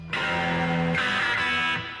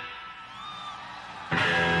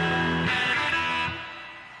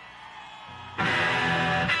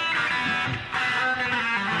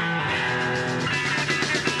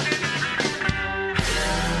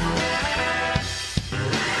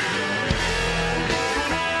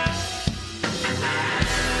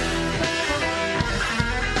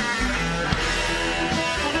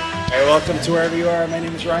welcome to wherever you are. My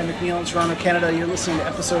name is Ryan McNeil in Toronto, Canada. You're listening to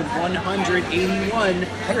episode 181.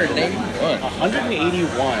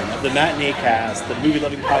 181 of the Matinee Cast, the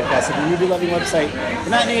movie-loving podcast of the movie-loving website,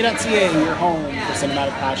 thematinee.ca, your home for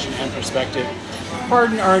cinematic passion and perspective.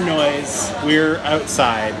 Pardon our noise. We're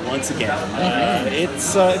outside once again. It's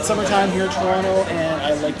summertime here in Toronto, and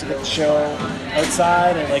I like to get the show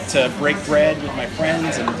outside. I like to break bread with my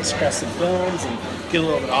friends and discuss some films and get a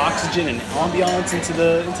little bit of oxygen and ambiance into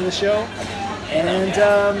the show. And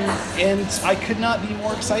I could not be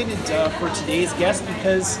more excited for today's guest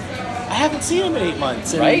because I haven't seen him in 8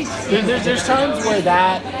 months. And right? There's times where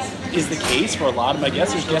that is the case for a lot of my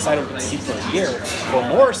guests. There's guests I don't see for a year or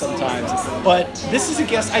more sometimes. But this is a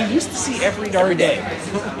guest I used to see every darn day,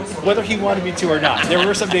 whether he wanted me to or not. There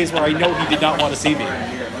were some days where I know he did not want to see me.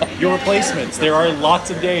 Your replacements, there are lots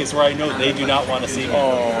of days where I know they do not want to see me.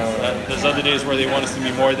 There's other days where they want to see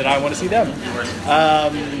me more than I want to see them.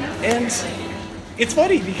 And it's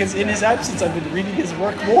funny because in his absence, I've been reading his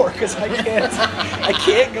work more because I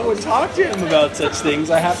can't go and talk to him about such things.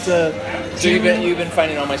 I have to. So you've been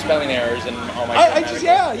finding all my spelling errors and all my. And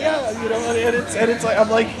it's like I'm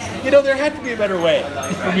like, there had to be a better way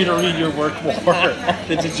for me to read your work more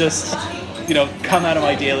than to just, come out of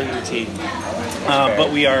my daily routine.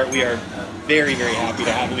 But we are very, very happy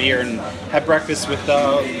to have him here and have breakfast with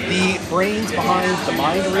the brains behind the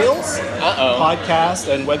Mind Reels podcast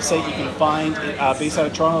and website you can find based out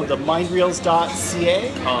of Toronto,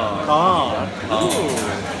 themindreels.ca.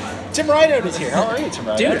 Tim Rideout is here. How are you, Tim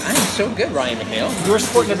Rideout? Dude, I'm so good, Ryan McNeil. You were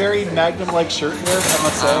sporting a very Magnum-like shirt there, I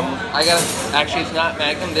must say. Actually, it's not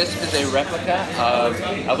Magnum. This is a replica of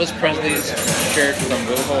Elvis Presley's shirt from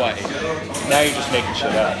Blue Hawaii. Now you're just making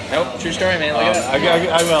shit up. Nope, true story, man. Look at it.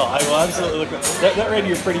 I will absolutely look at that. That read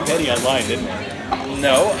your pretty penny online, didn't it?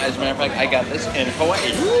 No, as a matter of fact, I got this in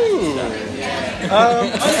Hawaii. Ooh. On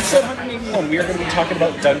episode 181, we are going to be talking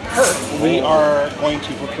about Dunkirk. We are going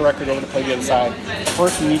to flip the record over to play the other side.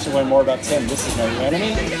 First, we need to learn more about Tim. This is Know Your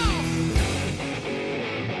Enemy.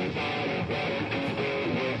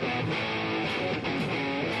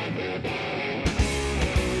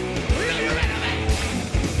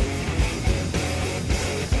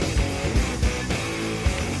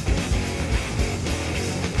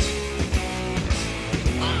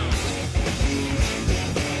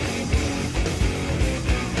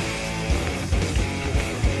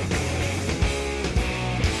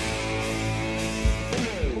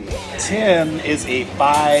 Tim is a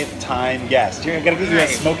 5-time guest. You're going to get you a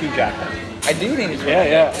smoking jacket. I do need a smoking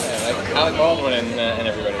jacket. Yeah, like Alec Baldwin and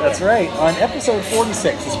everybody. That's right. On episode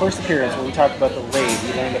 46, his first appearance, where we talked about The Raid,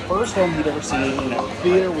 we learned the first film he'd ever seen in a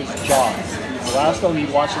theater was Jaws. The last film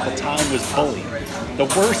he'd watched at the time was Bully. The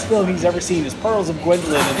worst film he's ever seen is Pearls of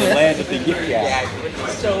Gwendolyn in the Land of the Yip Yap. Yeah,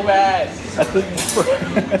 it's so bad.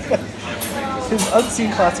 His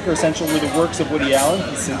unseen classic or essential were the works of Woody Allen,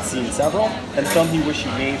 he's since seen several, and the film he wished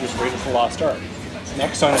he made was Raiders of the Lost Ark.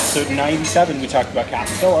 Next, on episode 97, we talked about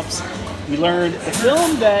Captain Phillips. We learned the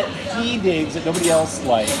film that he digs that nobody else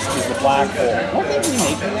likes is The Black Hole. Weren't they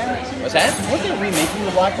remaking that? What's that? Weren't they remaking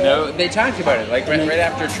The Black Hole? No, they talked about it. Like right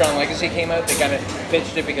after Tron Legacy came out, they kind of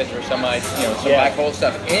pitched it because there was some Black Hole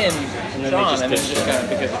stuff in Tron, and then just kind of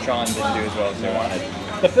because Tron didn't do as well as they wanted.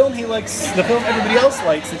 The film he likes, the film everybody else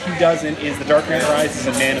likes that he doesn't is The Dark Knight Rises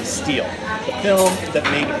and Man of Steel. The film that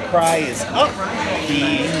made him cry is Up.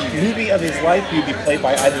 The movie of his life, he would be played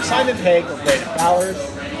by either Simon Pegg or Brandon Ballard.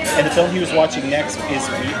 And the film he was watching next is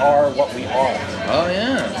We Are What We Are. Oh,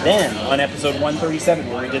 yeah. Then, on episode 137,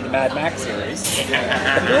 where we did the Mad Max series, the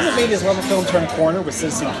film that made his love of film turn corner was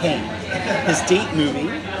Citizen Kane. His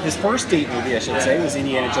first date movie, I should say, was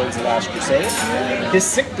Indiana Jones and the Last Crusade. His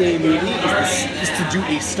sick day movie is to do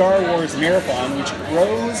a Star Wars marathon, which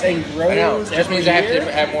grows and grows. I know. It just means I have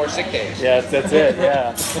to have more sick days. Yes, that's it,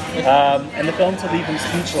 yeah. And the film to leave him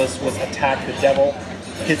speechless was Attack the Devil.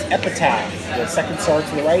 His epitaph, The Second Sword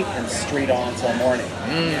to the Right, and Straight On Till Morning.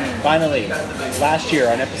 Finally, last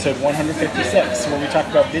year on episode 156, where we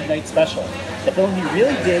talked about Midnight Special, the film he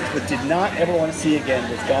really did but did not ever want to see again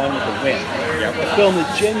was Gone with the Wind. The film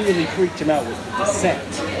that genuinely freaked him out was The Descent.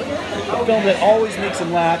 The film that always makes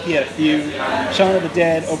him laugh, he had a few, Shaun of the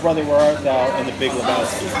Dead, Oh Brother Where Art Thou, and The Big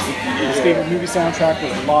Lebowski. His favorite movie soundtrack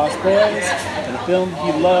was Lost Boys, and the film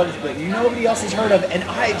he loves but nobody else has heard of, and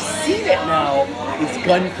I've seen it now, is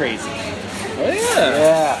Gun Crazy. Oh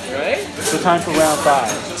yeah. Yeah. Right? So time for round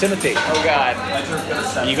 5. Timothy. Oh God.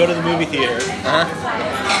 When you go to the movie theater,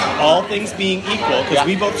 all things being equal, because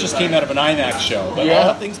we both just came out of an IMAX show, but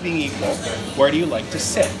all things being equal, where do you like to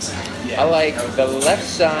sit? I like the left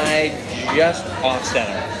side just off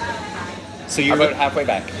center. So you're about halfway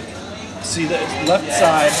back. See the left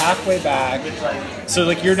side, halfway back. So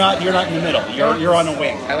like you're not in the middle. You're on a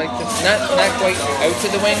wing. I like to not quite out to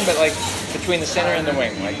the wing, but like between the center and the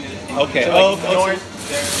wing, like okay. So like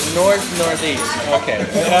northeast. Okay.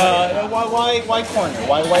 Why corner?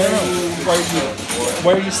 Why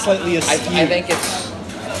are you slightly askew? I think it's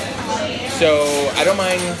so I don't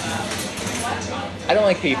mind. I don't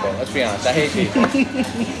like people. Let's be honest. I hate people.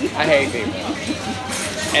 I hate people.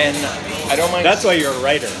 And I don't mind. That's why you're a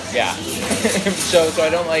writer. Yeah. so I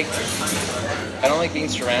don't like being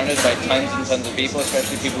surrounded by tons and tons of people,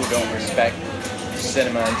 especially people who don't respect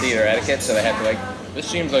cinema and theater etiquette. So they have to like, this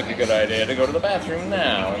seems like a good idea to go to the bathroom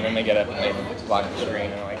now, and then they get up and they block the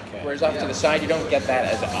screen. And like, whereas off to the side, you don't get that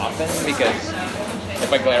as often because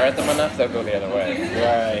if I glare at them enough, they'll go the other way.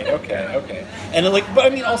 Right. Okay. And like, but I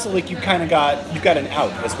mean, also like you've got an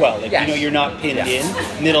out as well. Like yes. You're not pinned in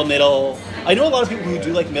middle. I know a lot of people who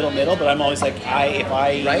do like middle, but I'm always like, if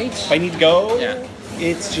I need to go,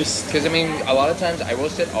 it's just because I mean, a lot of times I will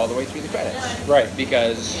sit all the way through the credits. Right.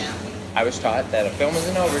 Because I was taught that a film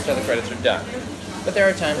isn't over until the credits are done. But there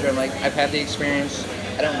are times where I'm like, I've had the experience.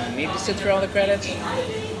 I don't need to sit through all the credits.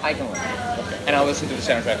 I can listen. Okay. And I'll listen to the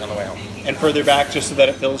soundtrack on the way home. And further back, just so that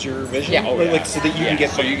it fills your vision. Yeah. Like so that you can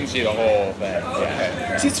get. So you can see the whole thing. Yeah.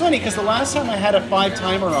 Okay. See, it's funny because the last time I had a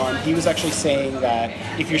 5-timer on, he was actually saying that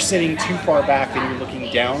if you're sitting too far back and you're looking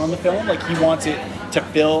down on the film, like he wants it to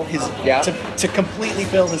fill his to completely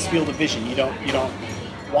fill his field of vision. You don't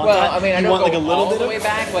want that. I mean, I don't want go like a little all bit the way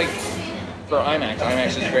back. Like for IMAX. IMAX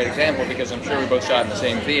is a great example because I'm sure we both saw it in the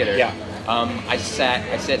same theater. Yeah. I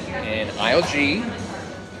sit in aisle G,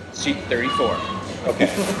 seat 34. Okay.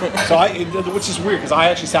 So which is weird because I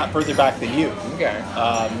actually sat further back than you. Okay.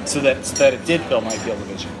 So that it did fill my field of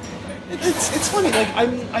vision. It's funny. Like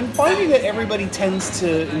I'm finding that everybody tends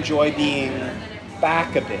to enjoy being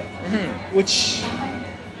back a bit, which.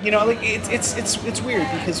 Like it's weird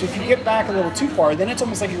because if you get back a little too far, then it's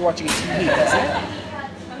almost like you're watching a TV. That's it.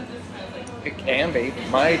 It can be.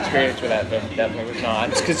 My experience with that film definitely was not.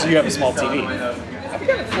 It's because you have a small TV. I've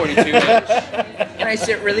got a 42 inch, and I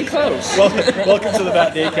sit really close. Welcome to the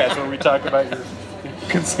Bat Daycast, where we talk about your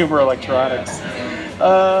consumer electronics.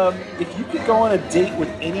 If you could go on a date with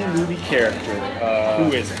any movie character,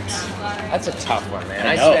 who is it? That's a tough one, man.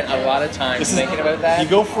 I spent a lot of time thinking about that. You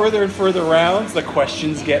go further and further rounds, the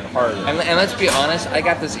questions get harder. And let's be honest, I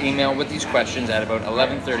got this email with these questions at about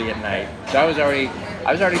 11:30 at night. So I was already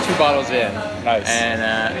 2 bottles in. Nice. And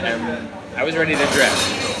I was ready to drift.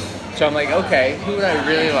 So I'm like, okay, who would I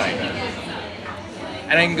really like?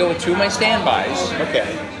 And I can go with 2 of my standbys. Okay.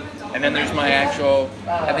 And then there's my actual,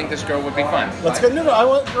 I think this girl would be fun. Let's go. No, I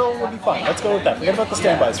want girl would be fun. Let's go with that. Forget about the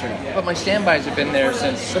standbys for now. But my standbys have been there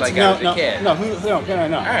since I was a kid. No.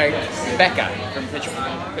 All right, Becca from Pitch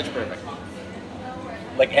Perfect.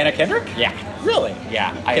 Like Anna Kendrick? Yeah. Really?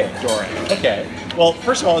 Yeah, I adore it. Okay. Well,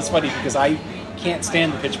 first of all, it's funny because I can't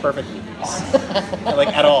stand the Pitch Perfect movies.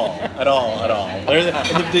 Like at all.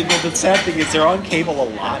 The sad thing is they're on cable a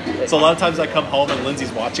lot. So a lot of times I come home and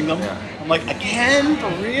Lindsay's watching them. I'm like, again?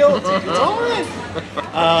 For real? It's on?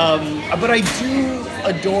 But I do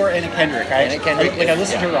adore Anna Kendrick. I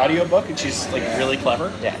listen to her audiobook and she's like really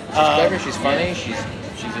clever. Yeah. She's clever, she's funny, she's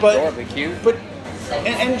adorably cute.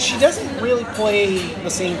 And she doesn't really play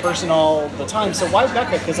the same person all the time. So why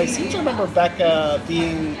Becca? Because I seem to remember Becca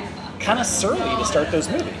being kind of surly to start those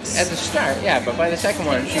movies. At the start, yeah, but by the second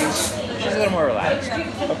one, she's a little more relaxed.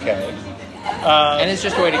 Okay. And it's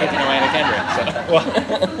just a way to get to know Anna Kendrick. So.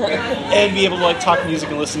 And be able to like talk music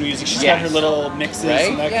and listen to music. She's got her little mixes. Right?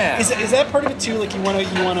 And that. Yeah. Is that part of it too? Like you want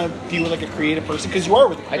to be with like a creative person because you are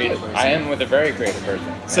with a creative person. I am with a very creative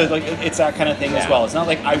person. So like it's that kind of thing as well. It's not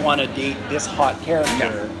like I want to date this hot character.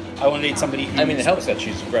 No. I want to date somebody who. I mean, it helps that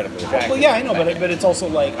she's incredibly attractive. Well, yeah, I know, but it's also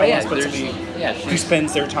like I want to put somebody who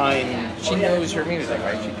spends their time. She knows her music,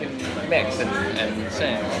 right? She can mix and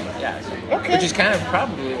sing. Yeah. Okay. Which is kind of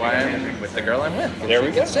probably why I'm with the girl I'm with. There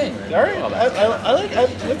we go. Sing. All right. I like.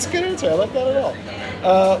 That's a good answer. I like that at all.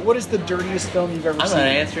 What is the dirtiest film you've ever seen? I'm not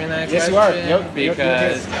answering that question. Yes, you are. Yep,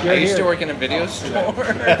 because I used to work in a video store,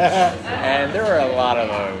 and there were a lot of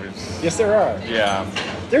those. Yes, there are. Yeah.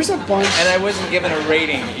 There's a bunch. And I wasn't given a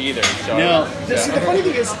rating either. So no. See, the funny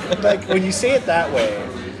thing is, like, when you say it that way,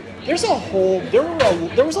 there was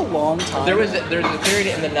a long time. There was a period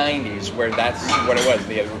in the 90s where that's what it was.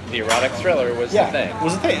 The erotic thriller was the thing. It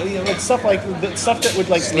was the thing. Like stuff like the stuff that would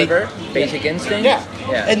like Sliver, Basic Instinct. Yeah.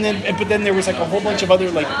 But then there was like a whole bunch of other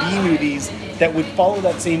like B movies that would follow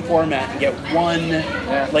that same format and get one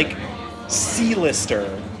like C-lister.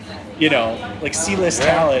 you know, like C-list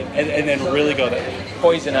talent, and then really go there.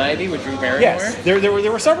 Poison Ivy with Drew Barrymore. Yes, there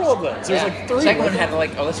were several of those. There was like 3. The second one had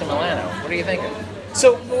like Alyssa Milano. What are you thinking?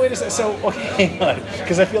 So wait a second. So okay, hang on,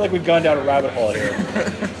 because I feel like we've gone down a rabbit hole here.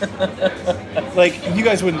 Like you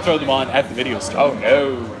guys wouldn't throw them on at the video store. Oh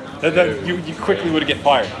no. You quickly would get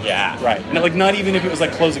fired. Yeah. Right. Like not even if it was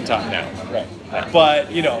like closing time. No. Right.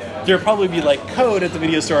 But you know, there'd probably be like code at the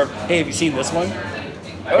video store. Of, hey, have you seen this one?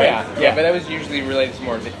 Oh yeah. Yeah. But that was usually related to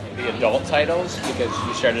more of the adult titles because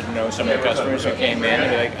you started to know some of the customers who came in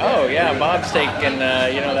and be like, oh yeah, Bob's taking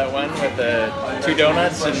you know that one with the 2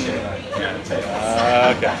 donuts and.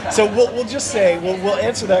 Okay. So we'll just say we'll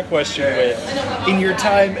answer that question with, in your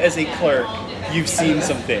time as a clerk, you've seen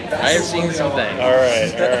some things. I have seen some things. All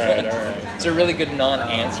right. It's a really good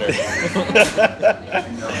non-answer.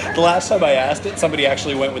 The last time I asked it, somebody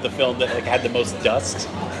actually went with the film that like had the most dust.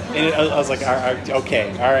 And I was like,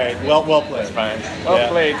 okay, all right, well played. That's fine. Well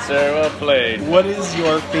played, sir. Well played. What is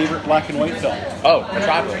your favorite black and white film? Oh,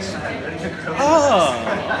 Metropolis.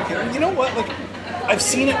 Oh, you know what? Like, I've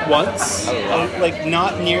seen it once. Like,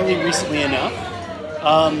 not nearly recently enough.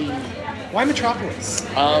 Why Metropolis?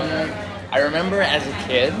 I remember as a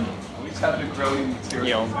kid,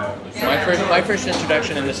 you know, my first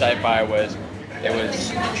introduction into sci-fi was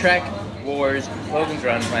Trek, Wars, Logan's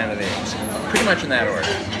Run, Planet of the Apes. Pretty much in that order.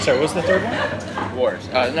 Sorry, what was the third one? Wars.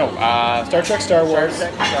 Star Trek, Star Wars.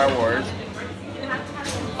 Star Trek, Star Wars.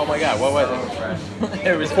 Oh my God, what was it?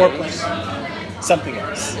 It was 4 something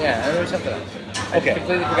else. Yeah, there was something else. Okay. I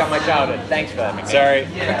completely forgot my childhood. Thanks for that, McKay. Sorry.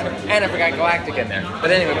 And I forgot Galactic in there.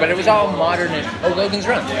 But anyway, it was all modernish. Oh, Logan's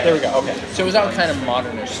Run. There we go. Okay. So it was all kind of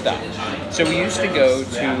modernish stuff. So we used to go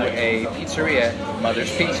to a pizzeria, Mother's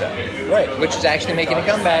Pizza. Right. Which is actually making a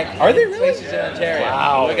comeback. Are they really? Places in Ontario.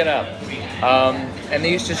 Wow. Look it up. And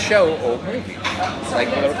they used to show old movies, like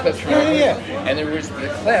little clips from old movies. And there was the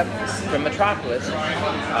clip from Metropolis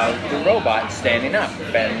of the robot standing up.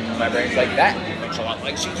 And my brain's like, that looks a lot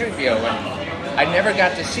like C-3PO. And I never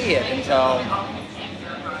got to see it until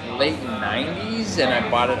late 90s, and I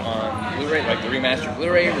bought it on Blu-ray, like the remastered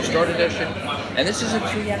Blu-ray, restored edition. And this is a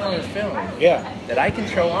 3-hour film that I can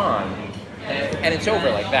throw on, and it's over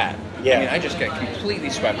like that. Yeah. I mean, I just get completely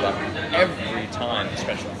swept up every time, the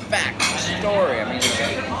special effects, the story. I mean,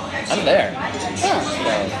 I'm there.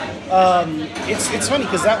 Yeah. It's funny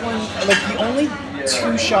because that one, like the only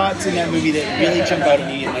 2 shots in that movie that really jump out at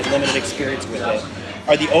me in my limited experience with it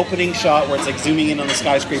are the opening shot where it's like zooming in on the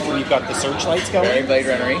skyscraper and you've got the searchlights going. Very Blade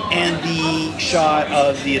Runner-y. And the shot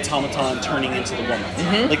of the automaton turning into the woman.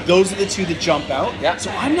 Mm-hmm. Like those are the 2 that jump out. Yeah. So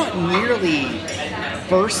I'm not nearly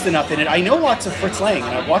versed enough in it. I know lots of Fritz Lang,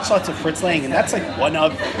 and I've watched lots of Fritz Lang, and that's like one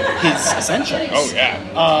of his essentials. Oh yeah.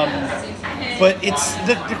 But it's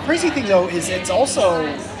the crazy thing though is it's also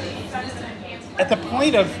at the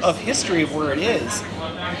point of history of where it is.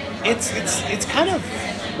 It's kind of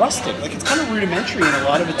rusted. Like it's kind of rudimentary in a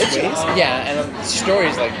lot of its ways. Yeah, and the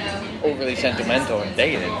story's like overly sentimental and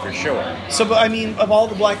dated for sure. So, but I mean, of all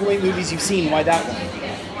the black and white movies you've seen, why that one?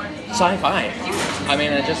 Sci-fi. I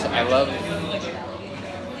mean, I love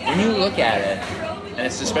when you look at it, and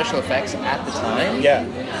it's the special effects at the time. Yeah,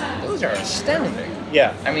 those are astounding.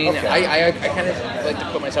 Yeah. I mean, okay. I kind of like to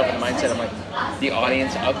put myself in the mindset of like the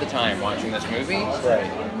audience of the time watching this movie. Right.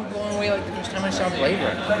 I'm blown away like the first time I saw Blade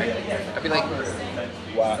Runner. I'd be like,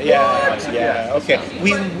 wow. Yeah. Okay.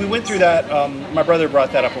 We went through that. My brother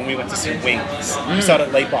brought that up when we went to see Wings. We saw it at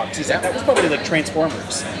Lightbox. He said that was probably like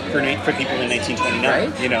Transformers for people in 1929.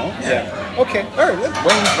 Right? You know. Yeah. Okay. All right.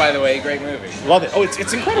 Wings, by the way, great movie. Love it. Oh, it's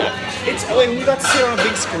incredible. When we got to see it on a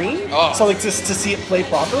big screen. Oh. So like to see it play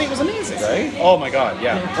properly, it was amazing. Right? Oh my God.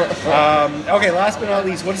 Yeah. Okay. Last but not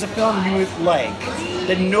least, what is a film you would like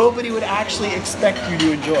that nobody would actually expect you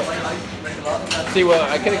to enjoy? See, well,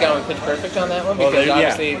 I could have gone with Pitch Perfect on that one because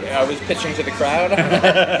obviously I was pitching to the crowd.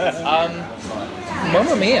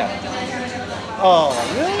 Mamma Mia. Oh,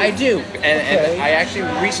 really? I do, and I actually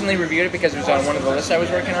recently reviewed it because it was on one of the lists I was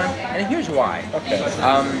working on, and here's why. Okay.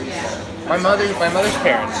 My mother's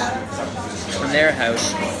parents, in their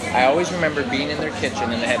house, I always remember being in their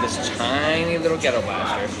kitchen and they had this tiny little ghetto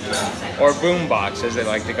blaster, or boom box as they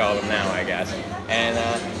like to call them now, I guess, and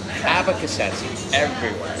ABBA cassettes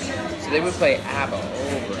everywhere. So they would play ABBA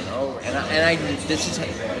over and over,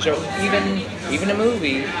 so even a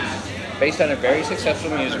movie based on a very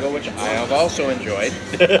successful musical, which I have also enjoyed.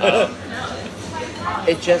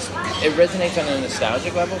 It resonates on a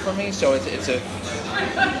nostalgic level for me. So it's a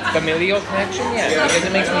familial connection, because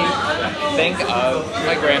it makes me think of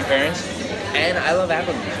my grandparents, and I love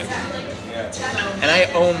ABBA music, and I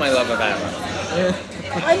own my love of ABBA.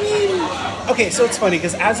 I mean, okay, so it's funny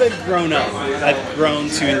because as I've grown up, I've grown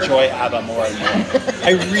to enjoy ABBA more and more.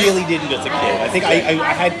 I really didn't as a kid. I think I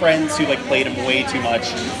had friends who like played them way too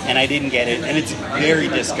much, and I didn't get it. And it's very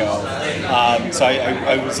disco, so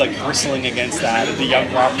I was like bristling against that, the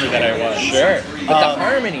young rocker that I was. Sure, but the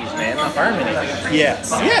harmonies, man, the harmonies.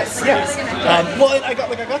 Yes. Well, I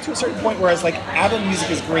got to a certain point where I was like, ABBA music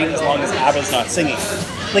is great as long as ABBA's not singing.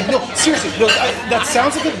 Like, no, seriously, no, that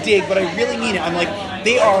sounds like a dig, but I really mean it. I'm like,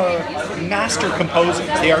 they are master composers.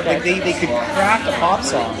 They are like they could craft a pop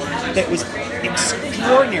song that was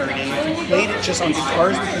extraordinary. And if you played it just on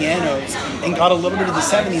guitars and pianos and got a little bit of the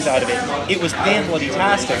 70s out of it, it was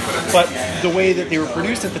fan-bloody-tastic. But the way that they were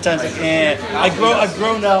produced at the time, it's like, I've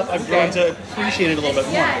grown up, I've grown to appreciate it a little bit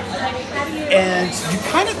more. And you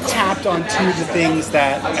kind of tapped on two of the things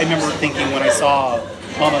that I remember thinking when I saw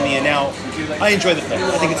Mamma Mia. Now, I enjoy the film.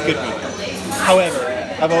 I think it's a good movie. However,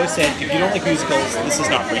 I've always said, if you don't like musicals, this is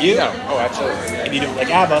not for you. No. Oh, absolutely. If you don't like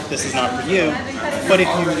ABBA, this is not for you. But if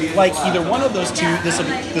you like either one of those two, this will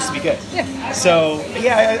be good. Yeah. So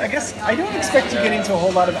yeah, I guess I don't expect to get into a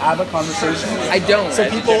whole lot of ABBA conversation. I don't. So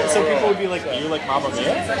people would be like, "You like Mamma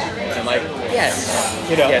Mia?" I'm like, yes.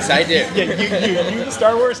 You know. Yes, I do. Yeah, you the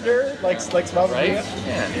Star Wars nerd likes Mamma Right? Mia.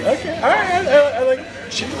 Yeah. Okay. All right. I like.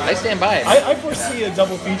 I stand by it. I foresee a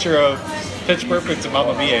double feature of Pitch Perfect and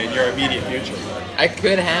Mamma Mia in your immediate future. It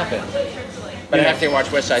could happen. But I have to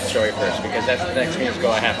watch West Side Story first because that's the next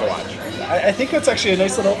musical I have to watch. I think that's actually a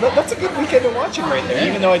nice little. That's a good weekend of watching right there,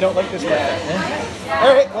 even though I don't like this right now.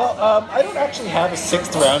 All right, well, I don't actually have a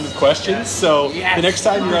sixth round of questions, so the next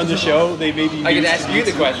time you're on the show, they may be. I can ask you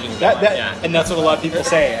the questions. And that's what a lot of people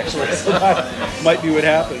say, actually. So that might be what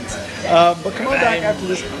happens. But come on back after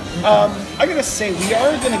this. I'm gonna say we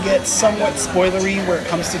are gonna get somewhat spoilery where it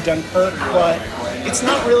comes to Dunkirk, but it's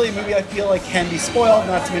not really a movie I feel like can be spoiled,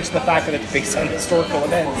 not to mention the fact that it's based on historical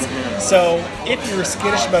events. So if you're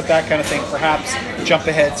skittish about that kind of thing, perhaps jump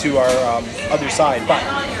ahead to our other side. But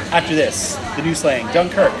after this, the new slang,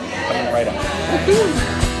 Dunkirk, coming right up.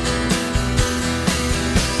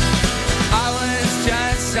 I was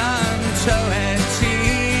just some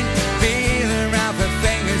teen, feeling around for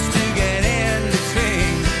fingers to get in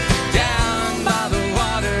between. Down by the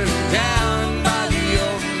water, down by the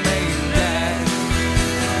old mainland.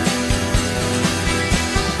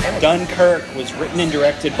 Dunkirk was written and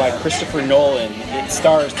directed by Christopher Nolan. It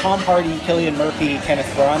stars Tom Hardy, Cillian Murphy,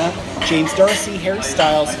 Kenneth Branagh, James Darcy, Harry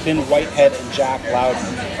Styles, Finn Whitehead, and Jack Loudon.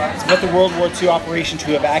 It's about the World War II operation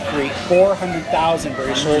to evacuate 400,000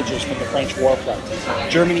 British soldiers from the French war front.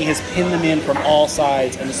 Germany has pinned them in from all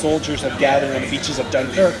sides, and the soldiers have gathered on the beaches of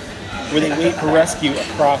Dunkirk, where they wait for rescue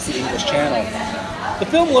across the English Channel. The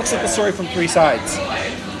film looks at the story from three sides.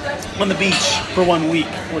 On the beach for 1 week,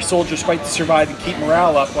 where soldiers fight to survive and keep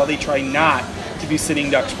morale up while they try not to be sitting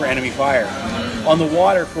ducks for enemy fire. On the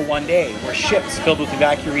water for 1 day, where ships filled with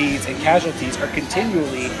evacuees and casualties are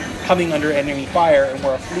continually coming under enemy fire, and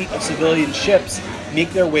where a fleet of civilian ships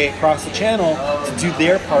make their way across the channel to do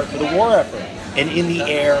their part for the war effort. And in the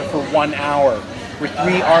air for 1 hour, where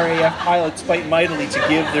 3 RAF pilots fight mightily to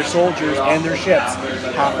give their soldiers and their ships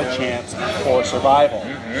half a chance for survival.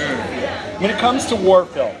 When it comes to war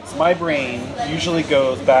films, my brain usually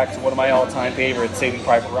goes back to one of my all-time favorites, Saving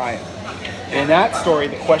Private Ryan. In that story,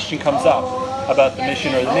 the question comes up about the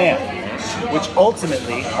mission or the man, which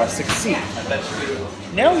ultimately must succeed.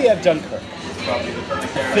 Now we have Dunkirk,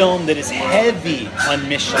 a film that is heavy on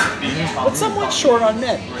mission, but somewhat short on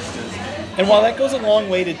men. And while that goes a long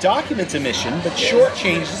way to document a mission, but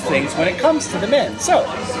shortchanges things when it comes to the men. So,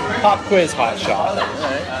 pop quiz hotshot.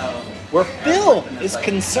 Where film is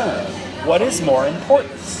concerned, what is more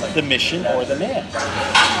important, the mission or the man?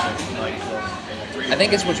 I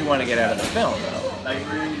think it's what you want to get out of the film,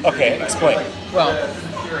 though. Okay, explain. Well,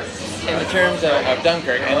 in the terms of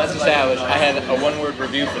Dunkirk, and let's establish, I had a one-word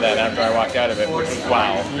review for that after I walked out of it, which was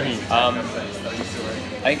wow.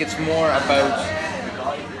 I think it's more about...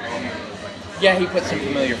 Yeah, he put some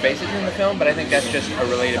familiar faces in the film, but I think that's just a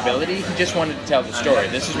relatability. He just wanted to tell the story.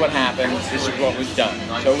 This is what happened. This is what was done.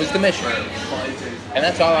 So it was the mission. And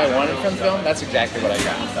that's all I wanted from the film. That's exactly what I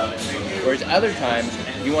got. Whereas other times,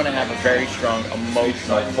 you want to have a very strong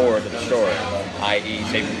emotional core to the story, i.e.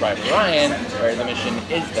 Saving Private Ryan, where the mission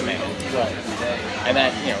is the man. Right. And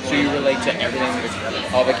that, so you relate to everything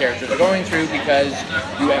that all the characters are going through because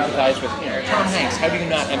you empathize with, Tom Hanks. How do you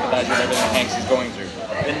not empathize with everything Hanks is going through?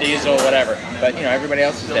 Vin Diesel, whatever. But, everybody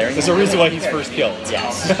else is there. There's a reason why he's first killed.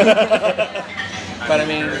 Yes. But I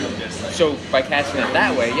mean, so by casting it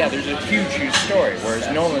that way, yeah, there's a huge story. Whereas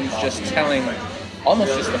Nolan's just telling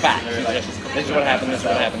almost just the facts. He's just, this is what happened, this is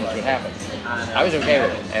what happened, this is what happened. I was okay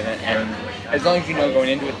with it. And as long as you know going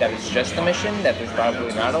into it that it's just the mission, that there's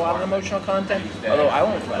probably not a lot of emotional content. Although I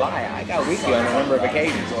won't lie, I got weepy on a number of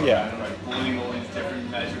occasions. Yeah.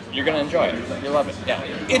 You're gonna enjoy it. You'll love it. Yeah.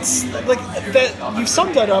 It's like that. You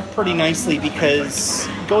summed that up pretty nicely because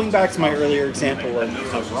going back to my earlier example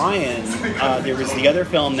of Ryan, there was the other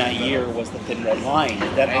film that year was The Thin Red Line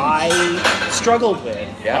that I struggled with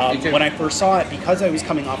when I first saw it because I was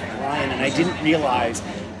coming off of Ryan and I didn't realize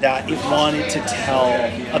that it wanted to tell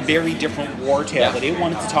a very different war tale, that it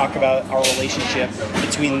wanted to talk about our relationship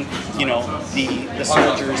between, the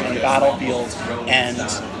soldiers on the battlefield and,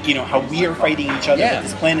 how we are fighting each other, that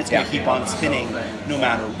this planet's going to keep on spinning no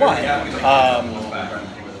matter what.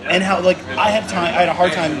 And how, I had a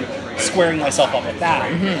hard time squaring myself up with that.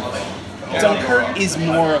 Dunkirk is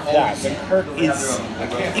more of that. Dunkirk it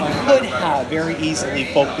could have very easily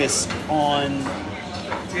focused on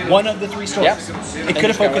one of the three stories. It could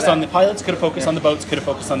have focused on the pilots, could have focused on the boats, could have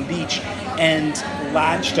focused on the beach, and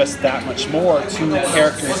latched us that much more to the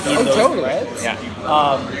characters in those threads.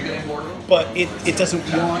 But it doesn't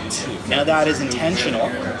want to. Now that is intentional,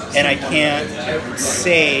 and I can't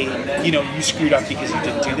say, you screwed up because you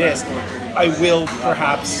didn't do this. I will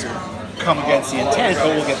perhaps come against the intent, but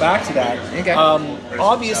we'll get back to that. Okay.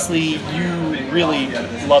 Obviously, you really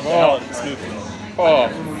love the hell out of this movie.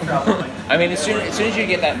 I mean, as soon as you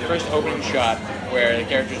get that first opening shot where the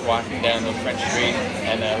character's walking down the French street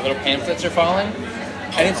and the little pamphlets are falling,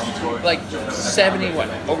 and it's like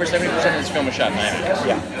over 70% of this film was shot in IMAX.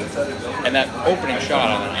 Yeah. And that opening shot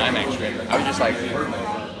on an IMAX screen, I was just like,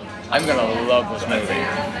 I'm gonna love this movie.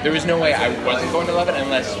 There was no way I wasn't going to love it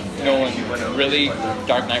unless Nolan really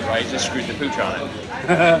Dark Knight Rises screwed the pooch on it.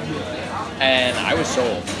 And I was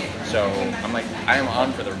sold. So I'm like, I am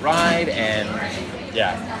on for the ride, and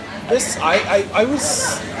this I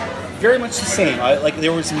was very much the same.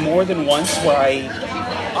 There was more than once where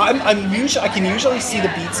I can usually see the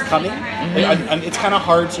beats coming. It's kind of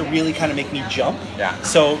hard to really kind of make me jump. Yeah.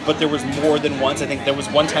 So, but there was more than once. I think there was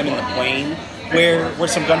one time in the plane where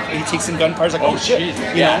he takes some gunfire. Like, oh shit,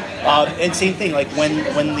 you know. And same thing, like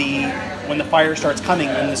when the fire starts coming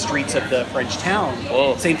in the streets of the French town.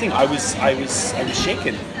 Same thing. I was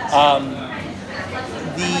shaken.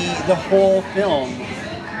 The whole film,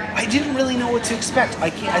 I didn't really know what to expect. I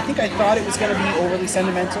think I thought it was going to be overly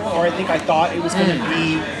sentimental, or I think I thought it was going to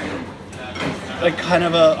be like kind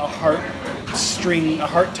of a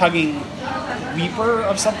heart-tugging weeper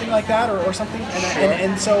of something like that, or something.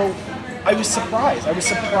 And so I was surprised. I was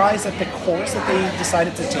surprised at the course that they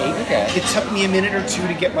decided to take. Okay. It took me a minute or two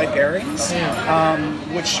to get my bearings,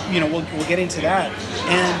 which we'll get into that.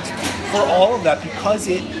 And for all of that, because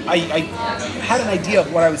I had an idea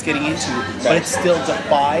of what I was getting into, but it still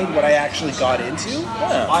defied what I actually got into.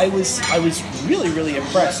 I was really, really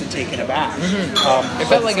impressed and taken aback. It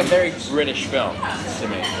felt like a very British film to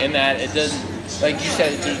me, in that it doesn't, like you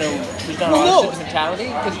said, there's not a lot of sentimentality,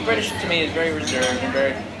 because British to me is very reserved and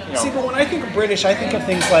very. See, but when I think of British, I think of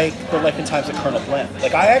things like The Life and Times of Colonel Blimp.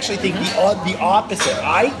 Like, I actually think the opposite.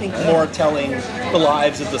 I think more of telling the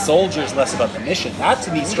lives of the soldiers, less about the mission. That,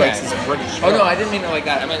 to me, strikes as British. Oh, no, I didn't mean it like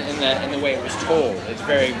that. I meant in the way it was told. It's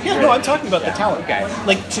very... Yeah, no, I'm talking about the talent. Okay.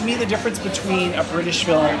 Like, to me, the difference between a British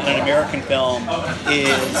film and an American film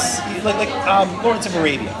is... Like Lawrence of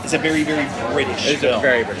Arabia is a very, very British film. It's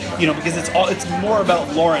very British. Because it's more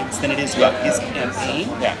about Lawrence than it is about his campaign.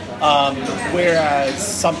 Yeah. Whereas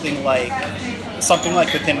something like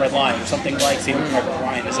The Thin Red Line or something like Saving Private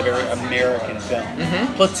Ryan is a very American film.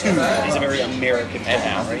 Platoon is a very American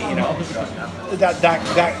film, right?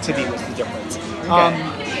 That to me was the difference.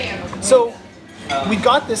 So we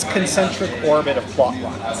got this concentric orbit of plot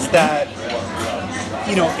lines that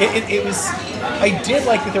it was. I did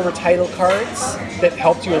like that there were title cards that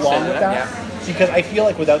helped you along with that, because I feel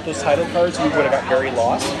like without those title cards we would have got very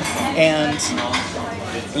lost. And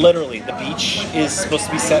literally, the beach is supposed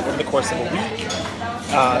to be set over the course of a week.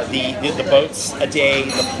 The boats a day,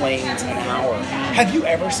 the planes an hour. Have you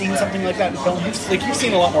ever seen something like that in film? You've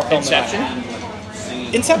seen a lot more film than that.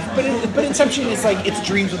 Inception, but Inception is like it's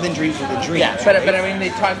dreams within dreams within dreams. Yeah, but I mean they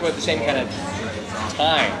talk about the same kind of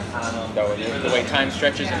time, though. The way time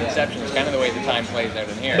stretches in Inception is kind of the way the time plays out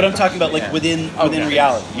in here. But I'm talking about within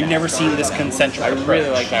reality. You've never seen this concentric approach. I really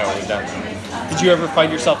like how it was done. Did you ever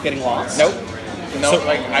find yourself getting lost? Nope. No, so,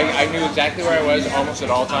 I knew exactly where I was almost at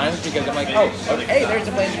all times, because I'm like, hey, there's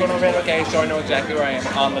the planes going overhead. Okay, so I know exactly where I am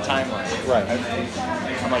on the timeline. Right.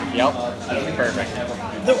 I'm like, yep, perfect.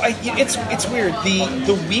 Though it's weird.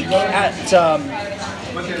 The week at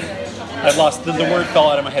I've lost the word fell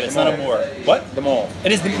out of my head. It's not a moor. What? The mole.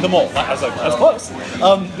 It is the mole. I was like, that's close.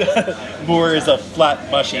 Moor is a flat,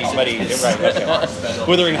 mushy, muddy. Right. Okay.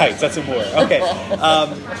 Wuthering Heights. That's a moor. Okay.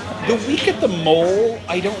 The week at the mole,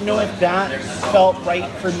 I don't know if that felt right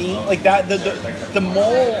for me. Like that, the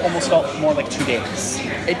mole almost felt more like 2 days.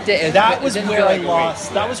 It did. That was where I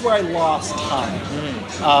lost. That was where I lost time.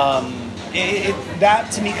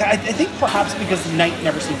 That to me, I think perhaps because night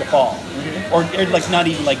never seemed to fall, or like not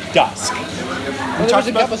even like dusk. Well, there was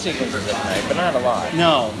a couple sequences at night, but not a lot.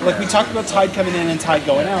 No, like we talked about tide coming in and tide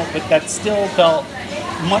going out, but that still felt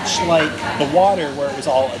much like the water where it was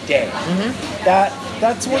all a day.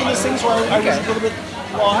 That's one of those things where I was a little bit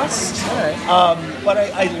lost. All right. But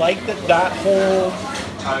I like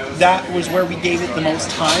that was where we gave it the most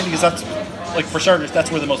time, because that's, like, for starters, that's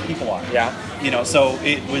where the most people are. Yeah. So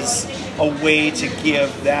it was a way to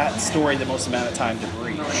give that story the most amount of time to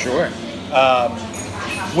breathe. Sure.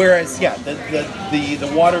 Whereas, yeah,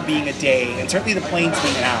 the water being a day, and certainly the planes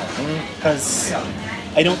being an hour, because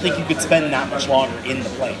I don't think you could spend that much longer in the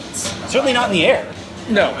planes. Certainly not in the air.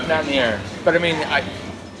 No, not in the air. But I mean,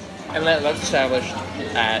 that's established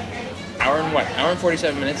at hour and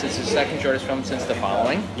 47 minutes. It's the second shortest film since The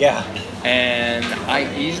Following. Yeah. And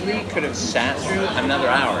I easily could have sat through another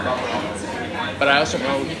hour. But I also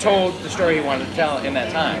know he told the story he wanted to tell in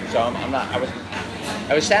that time. So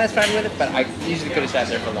I was satisfied with it, but I easily could have sat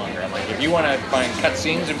there for longer. I'm like, if you want to find cut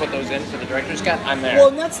scenes and put those in for the director's cut, I'm there. Well,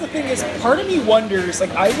 and that's the thing is, part of me wonders,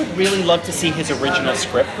 like, I would really love to see his original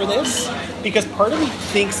script for this, because part of me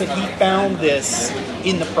thinks that he found this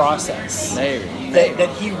in the process. Maybe. That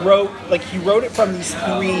he wrote it from these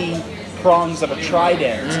three prongs of a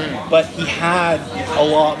trident, but he had a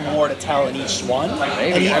lot more to tell in each one.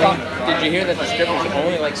 Maybe. Did you hear that the script was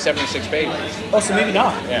only like 76 pages? Oh, so maybe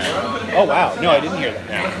not. Yeah. Oh, wow. No, I didn't hear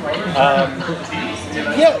that.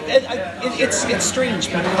 It's strange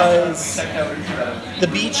because the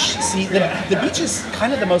beach. See, the beach is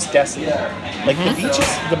kind of the most desolate. Like the beach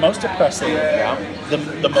is the most depressing. Yeah.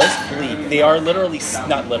 The most bleak. They are literally,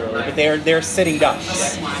 not literally, but they're sitting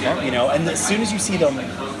ducks. And as soon as you see them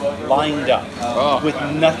lined up with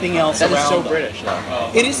nothing else around them. That is so British,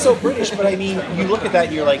 though. It is so British, but I mean, you look at that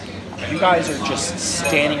and you're like, you guys are just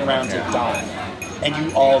standing around to die, and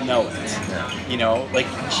you all know it. Like,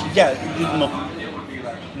 yeah,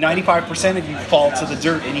 95% of you fall to the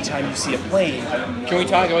dirt anytime you see a plane. Can we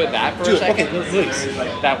talk about that for a second? Okay, please.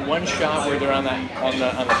 That one shot where they're on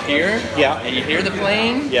the pier, yeah, and you hear the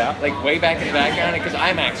plane, yeah, like way back in the background, because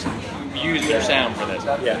IMAX used their sound for this.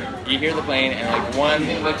 Yeah. You hear the plane, and like one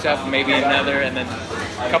looks up, maybe another, and then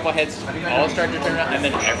a couple heads all start to turn up, and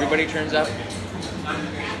then everybody turns up.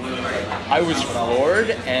 I was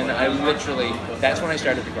floored, and that's when I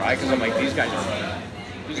started to cry, because I'm like, these guys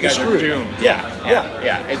are doomed. Yeah.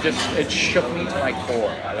 It shook me to my core.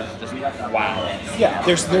 I was just, wow. Yeah,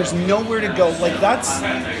 there's nowhere to go. Like, that's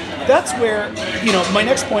where, my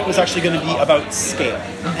next point was actually going to be about scale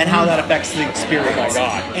and how that affects the experience. Oh my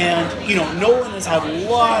God. And, Nolan has had a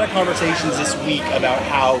lot of conversations this week about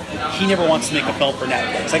how he never wants to make a film for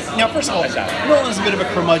Netflix. Like, now, first of all, Nolan's a bit of a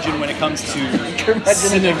curmudgeon when it comes to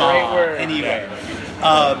cinema, anyway.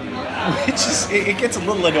 Which is, it gets a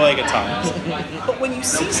little annoying at times. But when you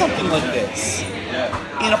see something like this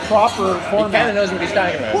in a proper format, he kind of knows what he's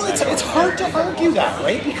talking about. Well, it's hard to argue that,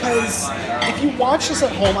 right? Because if you watch this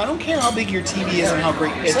at home, I don't care how big your TV is and how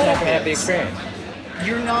great your setup is. It's not going to have the experience.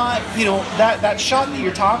 You're not, that shot that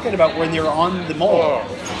you're talking about when they're on the mole,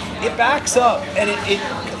 it backs up and it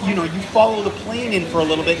you follow the plane in for a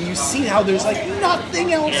little bit and you see how there's like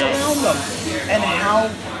nothing else around them, and how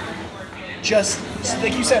just,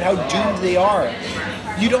 like you said, how doomed they are.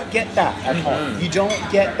 You don't get that at home. You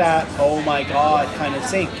don't get that, oh my God, kind of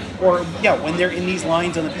thing. Or, when they're in these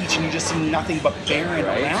lines on the beach and you just see nothing but barren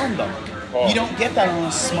around them. You don't get that on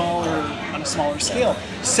a smaller scale.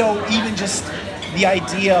 So even just the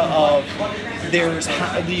idea of there's 2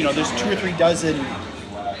 or 3 dozen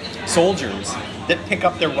soldiers that pick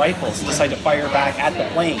up their rifles and decide to fire back at the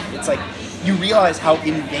plane. It's like, you realize how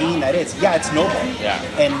in vain that is. Yeah, it's noble. Yeah.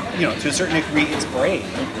 And, to a certain degree, it's brave.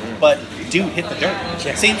 But, dude, hit the dirt.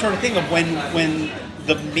 Yeah. Same sort of thing of when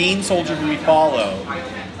the main soldier who we follow,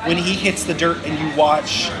 when he hits the dirt and you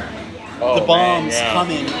watch the bombs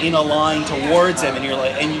coming in a line towards him, and you're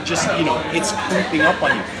like, and you just, it's creeping up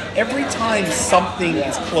on you. Every time something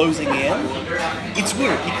is closing in, it's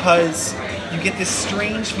weird because you get this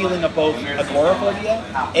strange feeling of both agoraphobia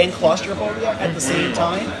and claustrophobia at the same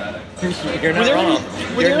time. You're not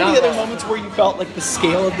wrong. Were there any other moments where you felt like the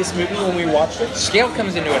scale of this movie when we watched it? Scale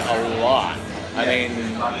comes into it a lot. I mean,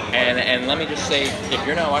 and let me just say, if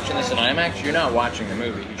you're not watching this in IMAX, you're not watching the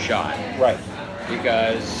movie you shot. Right.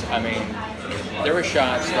 Because, I mean, there were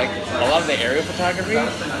shots, like a lot of the aerial photography.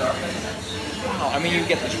 Wow, I mean, you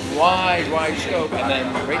get this wide scope, and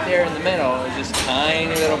then right there in the middle is this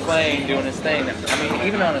tiny little plane doing its thing. I mean,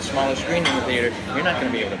 even on a smaller screen in the theater, you're not going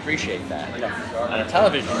to be able to appreciate that. On a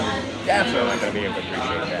television, you're definitely not going to be able to appreciate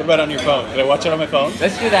that. What about on your phone? Did I watch it on my phone?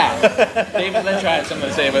 Let's do that. David Lynch had something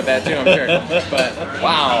to say about that too, I'm sure. But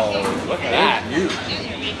wow, look at that.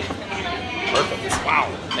 Perfect. Wow,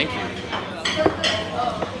 thank you.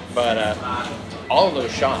 But all of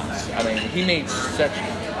those shots, I mean, he made such...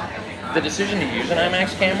 The decision to use an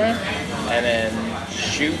IMAX camera and then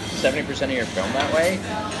shoot 70% of your film that way,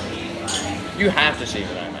 you have to see it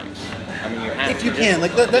in IMAX. I mean, you have if to. you can.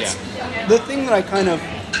 Like, that's the thing that I kind of,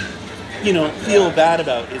 feel bad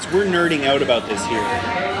about is we're nerding out about this here.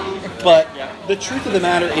 But the truth of the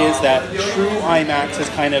matter is that true IMAX has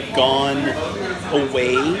kind of gone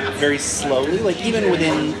away very slowly. Like, even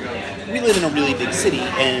within... We live in a really big city,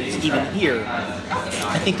 and even here,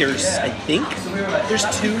 I think there's 2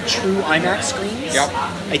 true IMAX screens. Yep.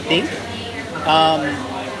 I think.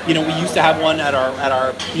 We used to have one at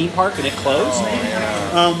our theme park, and it closed.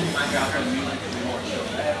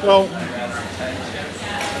 Well,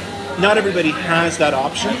 not everybody has that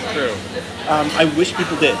option. True. I wish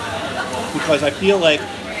people did, because I feel like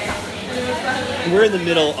we're in the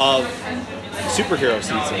middle of superhero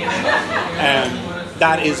season, and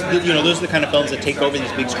that is, those are the kind of films that take over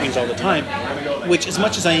these big screens all the time, which, as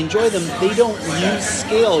much as I enjoy them, they don't use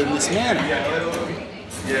scale in this manner.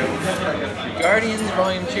 Guardians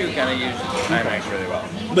Volume 2 kind of used IMAX really well.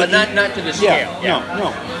 But not to the scale.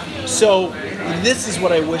 No. So, this is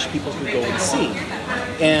what I wish people could go and see.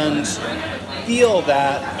 And feel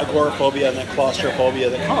that agoraphobia and that claustrophobia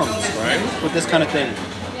that comes with this kind of thing.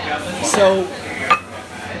 So,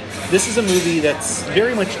 this is a movie that's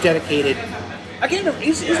very much dedicated... Again,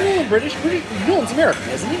 is Nolan British? Nolan's American,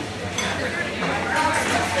 isn't he?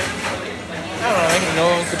 I don't know. I think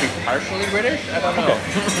Nolan could be partially British. I don't know.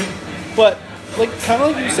 Okay. But, kind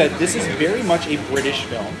of like you said, this is very much a British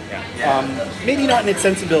film. Maybe not in its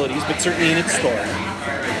sensibilities, but certainly in its story.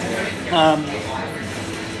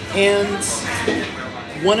 And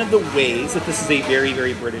one of the ways that this is a very,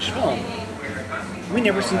 very British film, we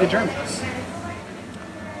never see the Germans.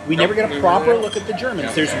 We never get a proper look at the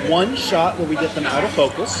Germans. There's one shot where we get them out of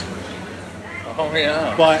focus. Oh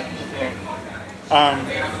yeah. But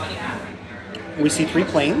we see 3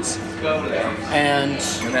 planes, and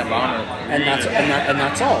that bomber, and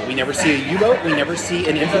that's all. We never see a U-boat. We never see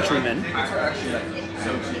an infantryman.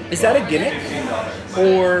 Is that a gimmick,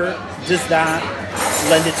 or does that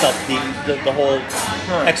lend itself to the whole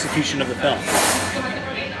execution of the film?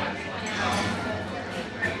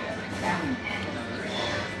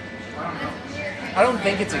 I don't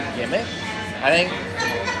think it's a gimmick. I think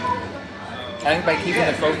by keeping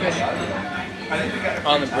the focus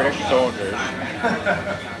on the British soldiers,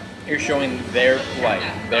 you're showing their plight,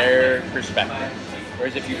 their perspective.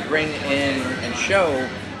 Whereas if you bring in and show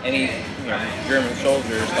any German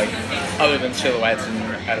soldiers, like other than silhouettes and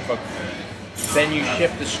out of focus, then you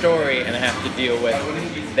shift the story and have to deal with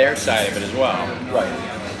their side of it as well. Right.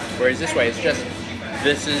 Whereas this way, it's just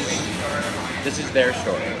this is their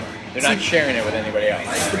story. They're not sharing it with anybody else.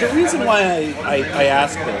 But the reason why I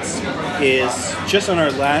ask this is just on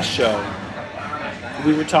our last show,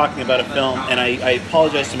 we were talking about a film, and I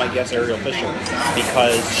apologize to my guest Ariel Fisher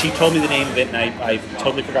because she told me the name of it, and I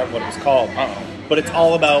totally forgot what it was called. But it's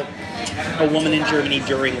all about a woman in Germany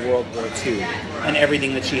during World War II and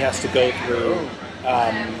everything that she has to go through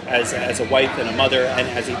as a wife and a mother and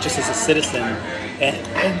as a citizen,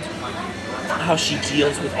 and how she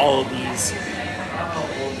deals with all of these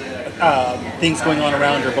things going on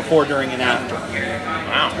around her before, during, and after.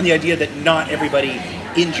 Wow. And the idea that not everybody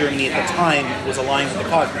in Germany at the time was aligned with the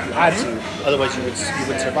cause, but you had to, otherwise you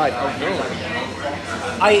wouldn't survive.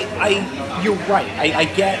 You're right. I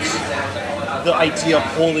get the idea of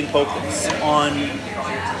holding focus on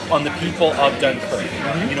the people of Dunkirk,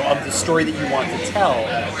 of the story that you want to tell.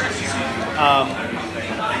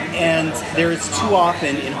 And there's too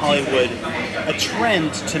often in Hollywood a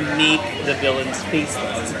trend to make the villains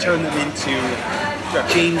faceless, to turn them into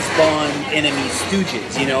James Bond enemy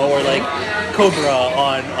stooges, or like Cobra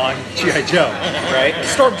on G.I. Joe, right?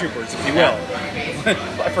 Stormtroopers, if you will.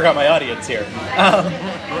 I forgot my audience here.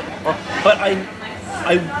 But I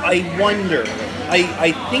wonder.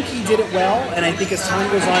 I think he did it well, and I think as time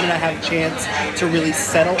goes on and I have a chance to really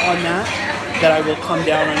settle on that I will come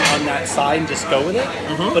down on that side and just go with it.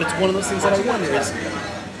 But it's one of those things that I wonder is,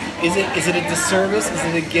 is it a disservice? Is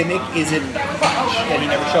it a gimmick? Is it a crutch that he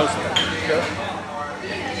never shows them? Sure.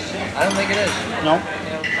 I don't think it is. No?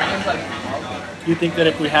 You think that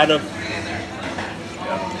if we had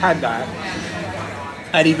that,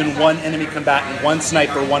 had even one enemy combatant, one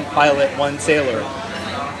sniper, one pilot, one sailor,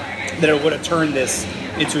 that it would have turned this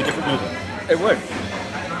into a different movie? It would.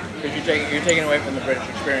 Because you're taking away from the British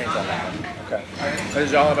experience on that. Okay. This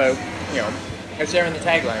is all about, it's there in the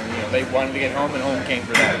tagline, they wanted to get home and home came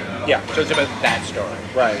for them. Yeah. So it's about that story.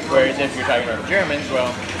 Right. Whereas if you're talking about the Germans,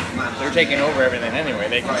 well, they're taking over everything anyway.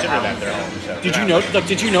 They consider that their home. So Did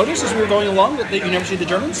you notice as we were going along that you never see the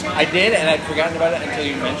Germans? I did, and I'd forgotten about it until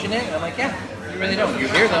you mentioned it. And I'm like, yeah, you really don't. You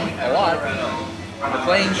hear them a lot. The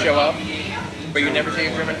planes show up, but you never see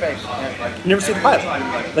a German face. Yeah. You never see the pilot.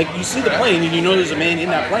 Like, you see the plane and you know there's a man in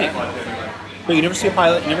that plane. But you never see a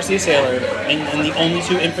pilot, you never see a sailor, and the only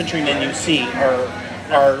two infantrymen you see are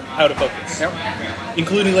out of focus. Yep.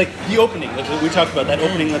 Including, like, the opening. Like, we talked about that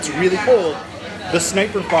opening that's really cold. The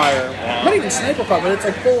sniper fire, not even sniper fire, but it's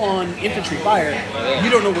like full-on infantry fire. You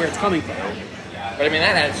don't know where it's coming from. But I mean,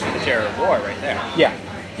 that adds to the terror of war right there. Yeah.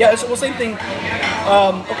 Yeah, well, same thing.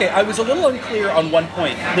 Okay, I was a little unclear on one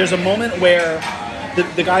point. There's a moment where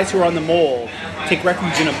the guys who are on the mole take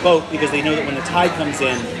refuge in a boat because they know that when the tide comes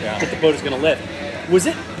in, that the boat is going to lift. Was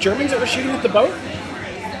it Germans that were shooting at the boat?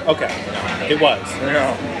 Okay, it was.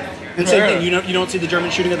 Yeah. And same thing, you don't see the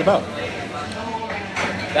Germans shooting at the boat.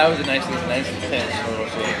 That was a nice intense little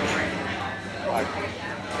scene.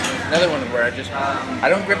 Another one where I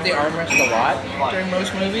don't grip the armrest a lot during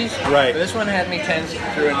most movies. Right. But this one had me tense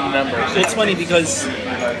through a number of scenes. It's funny because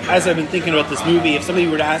as I've been thinking about this movie, if somebody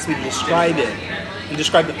were to ask me to describe it and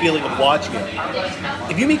describe the feeling of watching it,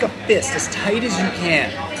 if you make a fist as tight as you can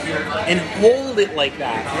and hold it like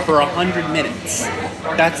that for 100 minutes,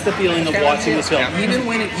 that's the feeling of watching this film. Even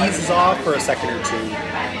when it eases off for a second or two,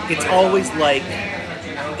 it's always like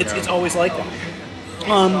that.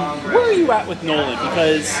 Where are you at with Nolan?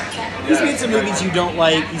 Because he's made some movies you don't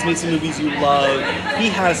like, he's made some movies you love, he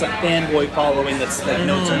has a fanboy following that's like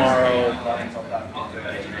no tomorrow.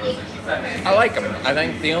 I like him. I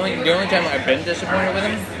think the only time I've been disappointed with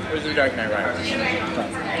him was The Dark Knight Rises.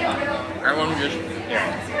 That one just,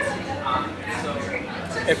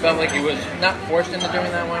 it felt like he was not forced into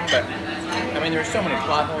doing that one, but I mean, there's so many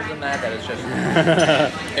plot holes in that it's just,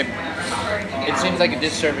 it seems like a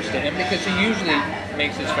disservice to him because he usually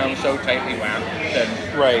makes his film so tightly wound that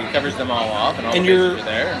he covers them all off and all the bases are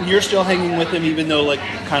there. And you're still hanging with him even though like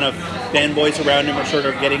kind of fanboys around him are sort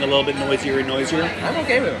of getting a little bit noisier and noisier? I'm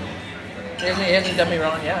okay with him. He hasn't done me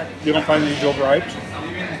wrong yet. You don't find he's overhyped?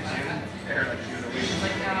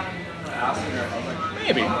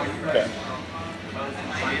 Maybe. Okay.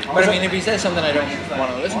 But I mean, if he says something I don't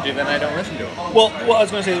want to listen to, then I don't listen to him. Well, I was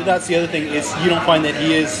going to say that's the other thing is you don't find that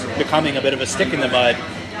he is becoming a bit of a stick in the mud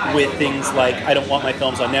with things like I don't want my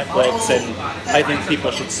films on Netflix and I think people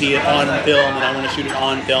should see it on film and I want to shoot it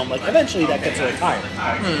on film. Like eventually that gets really tired.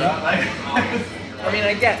 I mean,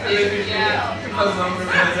 I get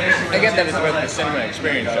that it's about the cinema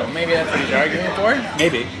experience, so maybe that's what he's arguing for.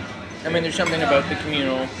 Maybe. I mean, there's something about the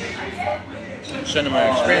communal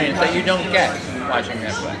cinema experience that you don't get watching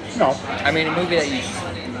Netflix. No. I mean, a movie that you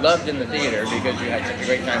loved in the theater because you had such a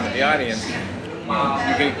great time with the audience,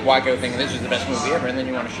 you could walk out thinking this is the best movie ever, and then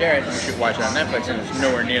you want to share it and you should watch it on Netflix, and it's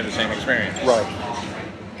nowhere near the same experience. Right.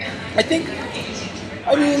 I think,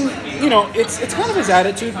 it's kind of his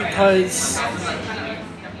attitude because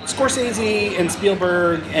Scorsese and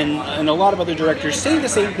Spielberg and a lot of other directors say the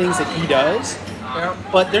same things that he does. Yeah.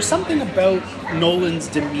 But there's something about Nolan's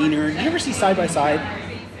demeanor. You ever see Side by Side?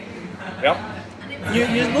 Yep. You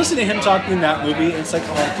listen to him talking in that movie, and it's like,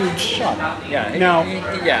 oh, dude, shut up. Yeah. Now,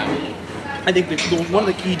 yeah. I think one of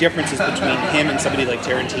the key differences between him and somebody like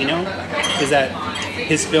Tarantino is that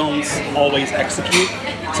his films always execute.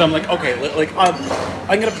 So I'm like, okay,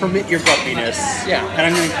 I'm going to permit your gupiness, and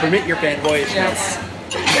I'm going to permit your fanboyishness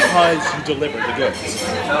because you deliver the goods.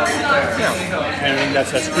 Yeah. And I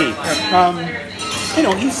think that's key.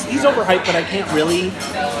 He's overhyped, but I can't really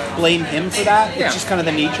blame him for that. It's just kind of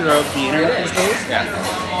the nature of the internet these days. Yeah.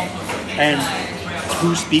 And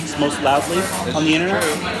who speaks most loudly on the internet.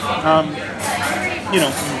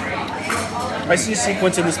 I see a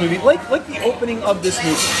sequence in this movie, like the opening of this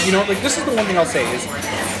movie. This is the one thing I'll say is,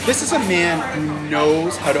 this is a man who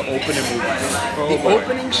knows how to open a movie. The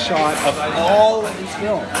opening shot of all of his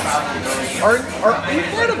films are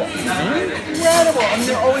incredible. Incredible. I mean,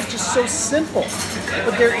 they're always just so simple.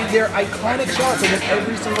 But they're iconic shots almost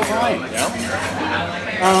every single time. Yeah.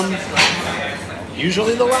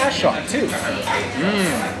 Usually the last shot, too.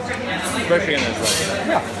 especially in this one.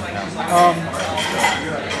 Yeah.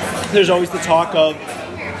 There's always the talk of,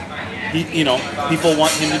 people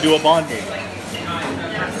want him to do a Bond movie.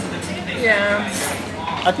 Yeah,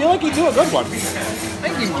 I feel like he'd do a good one. I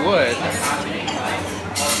think he would.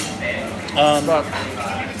 But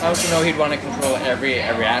I also know he'd want to control every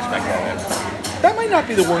aspect of it. That might not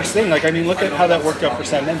be the worst thing. Like, I mean, look at how that worked out for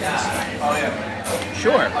Sam Mendes.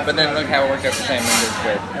 Sure, but then look how it worked out for Sam Mendes.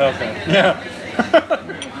 Okay. Yeah.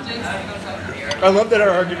 I love that our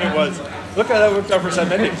argument was, look how that worked out for Sam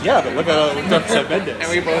Mendes. Yeah, but look how that worked out for Sam Mendes. And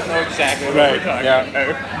we both know exactly what Right, we're talking yeah.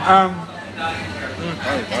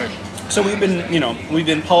 about. So we've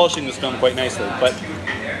been polishing this film quite nicely, but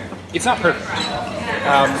it's not perfect.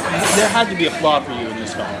 There had to be a flaw for you in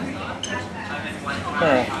this film.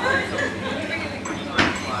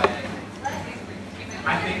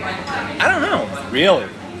 I don't know. Really?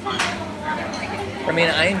 I mean,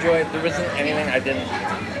 I enjoyed. There wasn't anything I didn't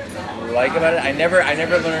like about it. I never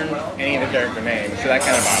learned any of the character names, so that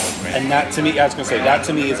kind of bothers me. And that to me, I was going to say, that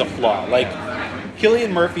to me is a flaw. Like,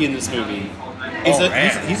 Cillian Murphy in this movie is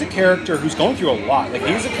he's a character who's going through a lot. Like,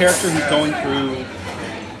 he's a character who's going through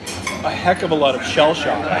a heck of a lot of shell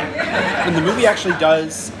shock. And the movie actually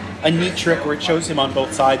does a neat trick where it shows him on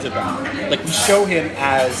both sides of that. Like, we show him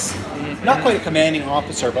as not quite a commanding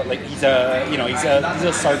officer, but like he's a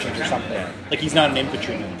sergeant or something. Like, he's not an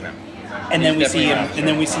infantryman. And then we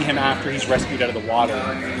see him after he's rescued out of the water,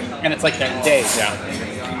 and it's like night and day. Yeah.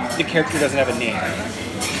 The character doesn't have a name.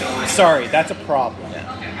 Sorry, that's a problem.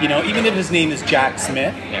 Yeah. Even if his name is Jack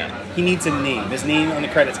Smith, Yeah. he needs a name. His name on the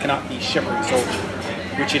credits cannot be Shivering Soldier,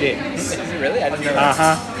 which it is. Is it really? I didn't know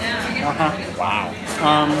that. Wow.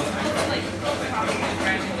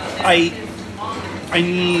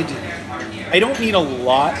 I don't need a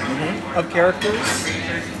lot of characters.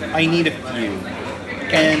 I need a few.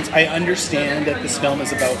 And I understand that this film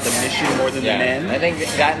is about the mission more than the men. I think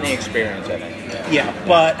that and the experience, I think. Yeah,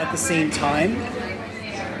 but at the same time,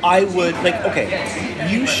 I would,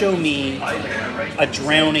 you show me a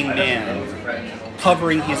drowning man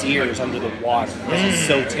covering his ears under the water. This is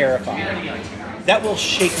so terrifying. That will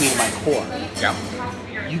shake me to my core. Yeah.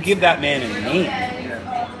 You give that man a name.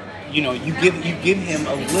 You give him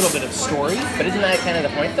a little bit of story. But isn't that kind of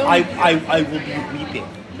the point, though? I will be weeping.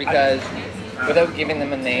 Because without giving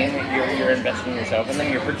them a name, you're investing yourself in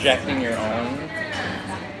them. You're projecting your own.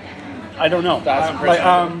 I don't know.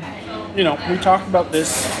 We talked about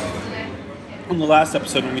this in the last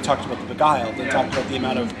episode when we talked about The Beguiled and talked about the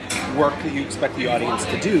amount of work that you expect the audience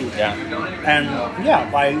to do. Yeah. And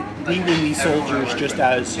by leaving these soldiers just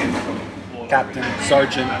as captain,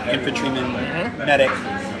 sergeant, infantryman, medic,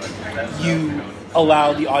 you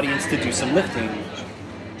allow the audience to do some lifting.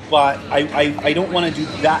 But I don't want to do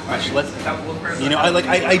that much lifting.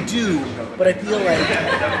 I do, but I feel like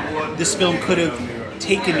this film could have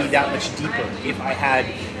taken me that much deeper if I had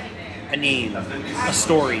a name, a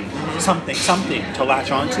story, something to latch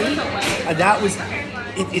onto. And that was,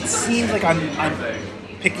 it seems like I'm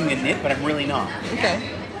picking a nit, but I'm really not. Okay.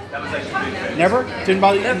 Never? Didn't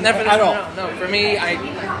bother you? Never at all? No, for me, I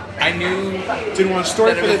knew... Didn't want a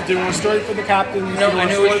story for the captain? No, I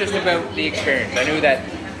knew it was just about the experience. I knew that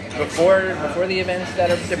before the events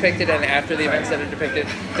that are depicted and after the events that are depicted,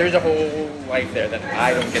 there's a whole life there that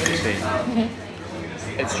I don't get to see.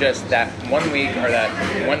 It's just that 1 week or that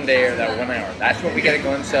 1 day or that 1 hour. That's what we get a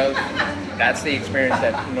glimpse of. That's the experience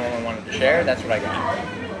that Nolan wanted to share. That's what I got.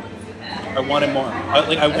 I wanted more.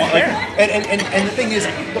 And the thing is,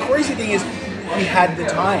 the crazy thing is, we had the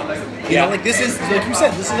time. This is, like you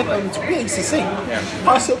said, this is a film that's really succinct. Yeah.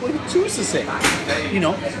 Possibly too succinct. I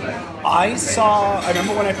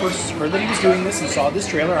remember when I first heard that he was doing this and saw this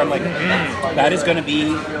trailer, I'm like, that is going to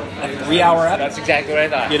be a 3-hour episode. That's exactly what I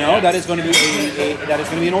thought. That is going to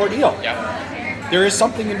be an ordeal. Yeah. There is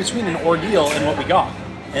something in between an ordeal and what we got.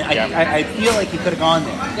 And I feel like he could have gone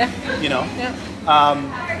there. Yeah. Yeah.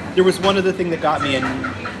 There was one other thing that got me, and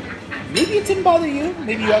maybe it didn't bother you.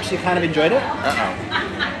 Maybe you actually kind of enjoyed it.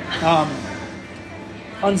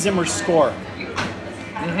 Hans Zimmer's score,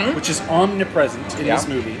 which is omnipresent in this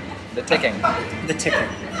movie. The ticking.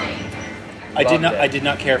 I did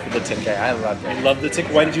not care for the ticking. Okay, I loved it. I love the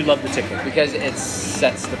ticking. Why did you love the ticking? Because it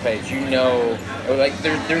sets the pace. There's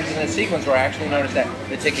a sequence where I actually noticed that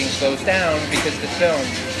the ticking slows down because the film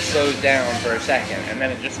slows down for a second, and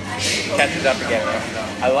then it just catches up again.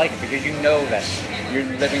 I like it because you know that you're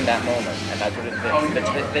living that moment, and that's what it is.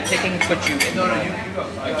 The ticking puts you in the moment.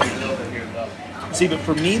 See, but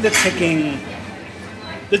for me, the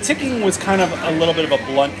ticking was kind of a little bit of a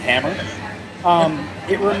blunt hammer.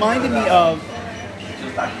 It reminded me of,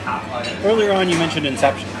 earlier on you mentioned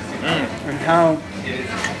Inception, and how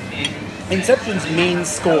Inception's main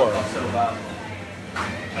score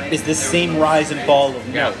is this same rise and fall of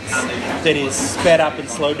notes that is sped up and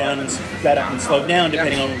slowed down and sped up and slowed down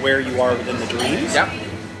depending on where you are within the dreams. Yep.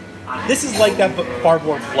 This is like that, but far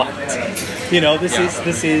more blunt. You know, this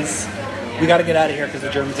is. We got to get out of here because the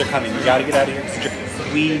Germans are coming. We got to get out of here because the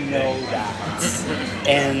Germans. We know that,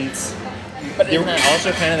 and. But isn't that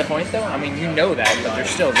also kind of the point, though? I mean, you know that, but they're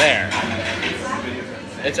still there.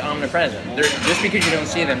 It's omnipresent. Just because you don't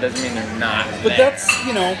see them doesn't mean they're not But there. that's,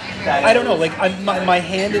 you know, I don't know. Like my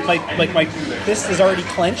hand, my fist is already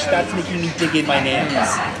clenched. That's making me dig in my hands.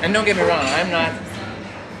 And don't get me wrong, I'm not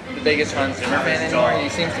the biggest Hans Zimmer fan anymore. He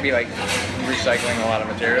seems to be like recycling a lot of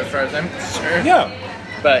material as far as I'm concerned. Yeah.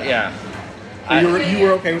 But yeah, You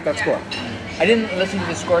were okay with that score, I didn't listen to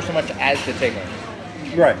the score so much as the tickling.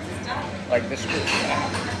 right? Like this.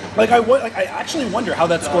 Like I actually wonder how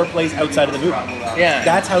that score plays outside of the movie. Yeah.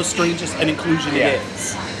 That's how strange an inclusion it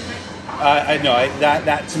is. I know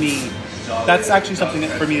that to me, that's actually something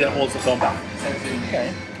that for me that holds the film back.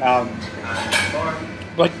 Okay.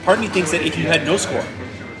 Like part of me thinks that if you had no score,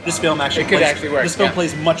 this film actually It could actually work, This film yeah.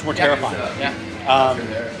 plays much more terrifying. Yeah.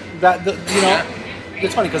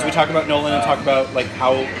 It's funny because we talk about Nolan and talk about like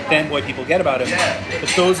how fanboy people get about him, but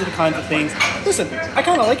those are the kinds of things. Listen, I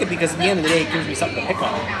kind of like it because at the end of the day, it gives me something to pick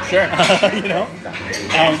on. Sure. You know.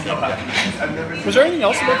 Was there anything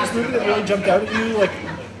else about this movie that really jumped out at you, like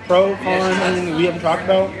pro, con, anything that we haven't talked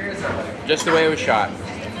about? Just the way it was shot.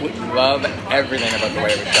 Love everything about the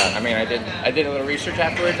way it was shot. I mean, I did a little research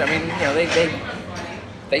afterwards. I mean, you know,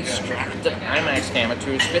 they strapped an IMAX camera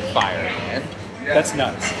to a Spitfire, man. That's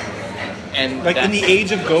nuts. And Like in the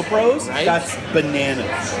age of GoPros, Right? that's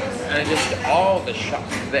bananas. And just all the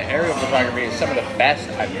shots, the aerial photography is some of the best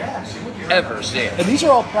I've ever seen. And these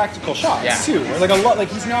are all practical shots Yeah. too. Like a lot, like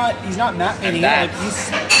he's not matte painting it. that- Like he's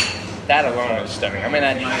That alone is stunning. I mean,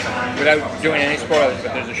 without doing any spoilers,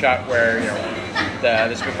 but there's a shot where you know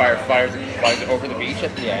the Spitfire flies over the beach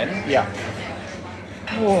at the end. yeah.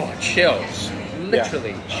 Whoa, chills.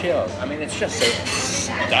 Literally chills. I mean, it's just so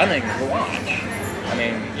stunning to watch. I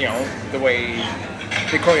mean, you know, the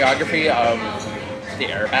choreography of the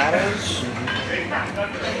air battles.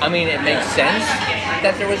 I mean, it makes sense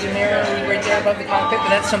that there was a mirror right there above the cockpit, but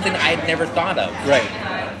that's something I'd never thought of. Right.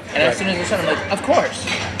 And as soon as I saw it, I'm like, of course.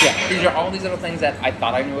 Yeah. These are all these little things that I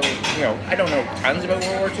thought I knew, you know, I don't know tons about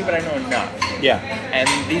World War II, but I know enough. Yeah. And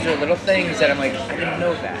these are little things that I'm like, I didn't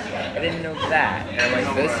know that. I didn't know that. And I'm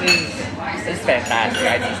like, this is fantastic.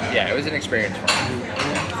 It was an experience for me.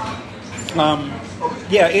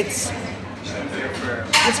 Yeah, it's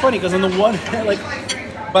funny because on the one hand, like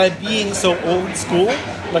by being so old school,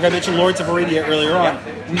 like I mentioned Lawrence of Arabia earlier on,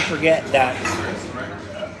 we forget that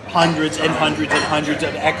hundreds and hundreds and hundreds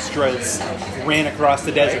of extras ran across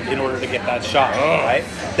the desert in order to get that shot, right?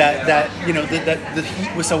 That you know that the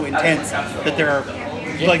heat was so intense that there are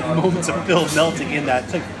like moments of film melting in that.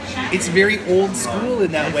 It's very old school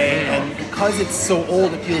in that way, and because it's so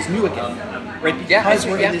old, it feels new again. Right, because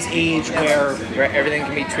we're in this age where everything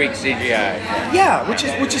can be tweaked CGI. Yeah, which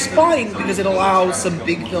is fine because it allows some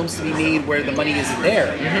big films to be made where the money isn't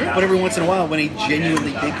there. But every once in a while, when a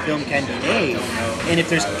genuinely big film can be made, and if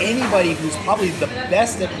there's anybody who's probably the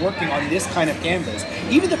best at working on this kind of canvas,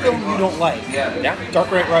 even the film you don't like,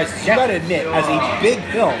 Dark Knight Rises, you gotta admit, as a big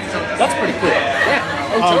film, that's pretty cool. Yeah,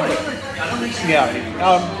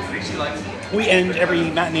 totally. We end every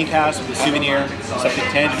matinee cast with a souvenir, something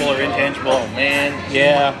tangible or intangible. Oh man.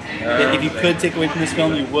 Yeah. If you could take away from this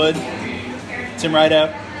film, you would. Tim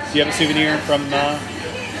Rideout, do you have a souvenir from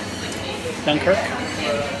Dunkirk?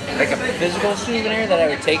 Like a physical souvenir that I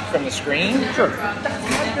would take from the screen? Sure.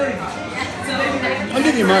 I'll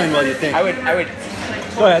give you mine while you think. I would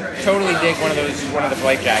Go ahead. totally dig one of the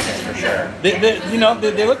flight jackets for sure.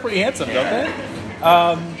 They look pretty handsome, don't they?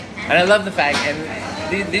 And I love the fact, and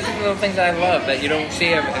these are the little things that I love that you don't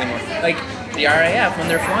see anymore. Like the RAF, when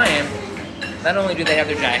they're flying, not only do they have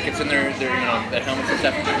their jackets and their their helmets and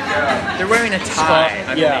stuff, they're wearing a tie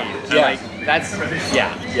underneath. Yeah. And like that's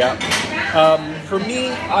For me,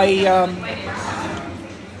 I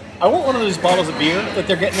want one of those bottles of beer that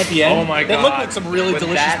they're getting at the end. Oh my god! They look like some really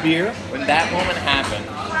delicious beer. When that moment happened,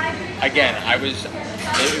 again,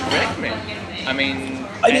 it wrecked me. I mean,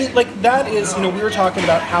 like that is, we were talking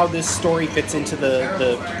about how this story fits into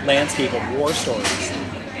the landscape of war stories.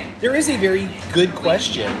 There is a very good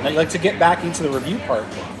question, like to get back into the review part,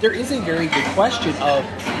 there is a very good question of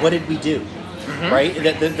what did we do, right?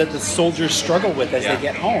 That the soldiers struggle with as they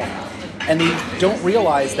get home. And they don't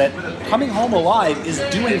realize that coming home alive is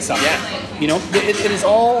doing something. It is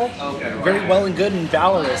all very well and good and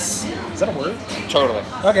valorous. Is that a word? totally.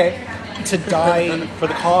 Okay. to die for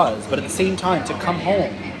the cause, but at the same time to come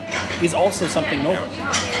home is also something noble.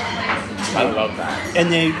 I love that.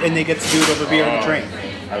 And they get to do it over beer on the train.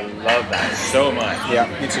 I love that so much. Yeah,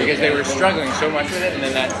 me too. Because they were struggling so much with it, and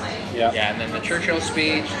then and then the Churchill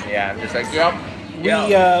speech. Yeah, just like,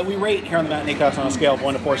 We rate here on the Matinee Cast on a scale of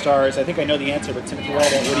 1 to 4 stars. I think I know the answer, but Timothy, what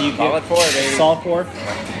do you give? Solid 4, baby. Solid 4.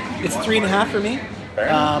 It's 3.5 for me.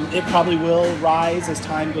 It probably will rise as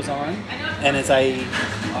time goes on, and as I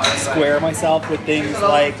square myself with things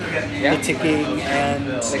like the ticking and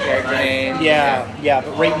the character name. Yeah.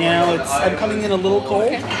 But right now, I'm coming in a little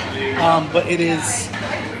cold, but it is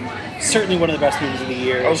certainly one of the best movies of the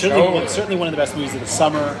year. Oh, certainly one of the best movies of the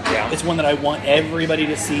summer. Yeah. It's one that I want everybody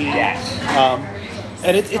to see. Yes.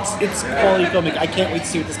 And it's quality filmmaking. I can't wait to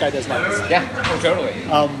see what this guy does next. Yeah, totally.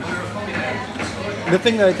 The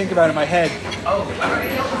thing that I think about in my head,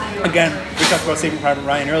 again, we talked about Saving Private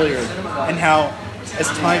Ryan earlier, and how as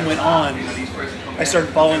time went on, I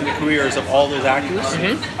started following the careers of all those actors.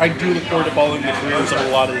 I do look forward to following the careers of a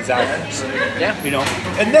lot of these actors. Yeah. You know,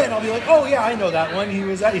 and then I'll be like, oh yeah, I know that one. He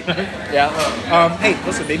was that. Yeah. Hey,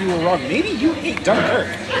 listen, maybe we're wrong. Maybe you hate Dunkirk,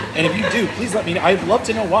 and if you do, please let me know. I'd love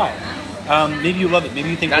to know why. Maybe you love it. Maybe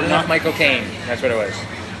you think Not we're enough not. Michael Caine. That's what it was.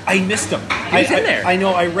 I missed him. He was in there. I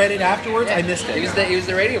know. I read it afterwards. I missed it. He was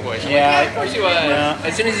the radio voice. I'm Yeah. like, of course he was. Yeah.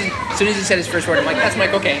 As soon as he said his first word, I'm like, that's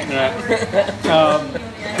Michael Caine.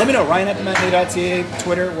 Let me know. Ryan at matinee.ca,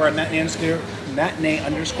 Twitter. We're at matinee_CA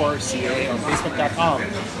on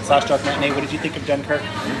Facebook.com/darkmatinee. What did you think of Dunkirk?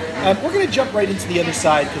 We're going to jump right into the other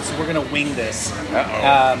side because we're going to wing this.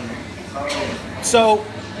 So,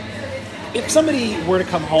 if somebody were to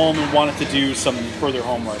come home and wanted to do some further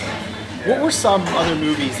homework, what were some other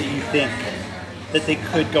movies that you think that they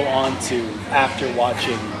could go on to after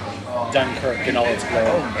watching Dunkirk in all its glory?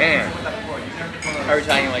 Oh man. Are we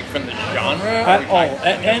talking like from the genre? At all.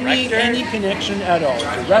 Any connection at all.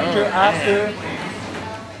 Director, actor,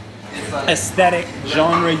 aesthetic,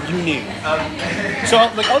 genre, you name it. So,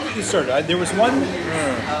 like, I'll get you started. There was one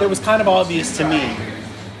that was kind of obvious to me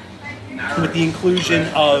with the inclusion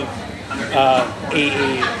of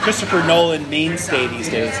a Christopher Nolan mainstay these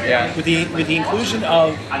days. Yeah. With the inclusion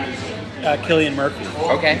of Cillian Murphy.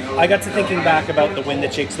 Okay. I got to thinking back about The Wind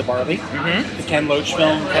That Shakes the Barley, the Ken Loach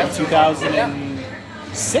film from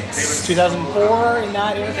 2006, 2004, in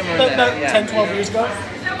that era, about 10, 12 years ago.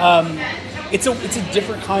 It's a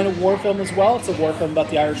different kind of war film as well. It's a war film about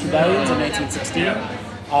the Irish rebellions in 1916.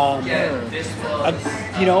 A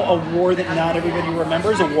war that not everybody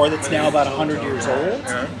remembers, a war that's now about 100 years old.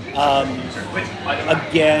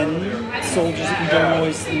 Again, soldiers that you don't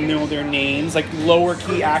always know their names, like lower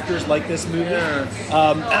key actors like this movie.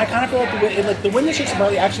 And I kind of feel like The Wind That Shakes the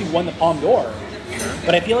Barley actually won the Palme d'Or,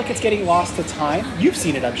 but I feel like it's getting lost to time. You've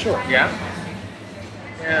seen it, I'm sure. Yeah.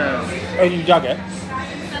 Yeah. Oh, you dug it?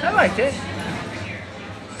 I liked it.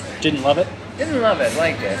 Didn't love it? Didn't love it.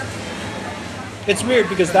 Liked it. It's weird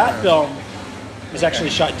because that film is actually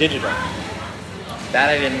shot digital. That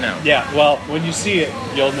I didn't know. Yeah, well, when you see it,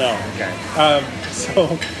 you'll know. Okay.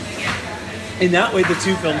 So, in that way, the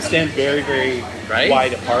two films stand very, very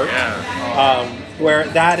wide apart. Yeah. Where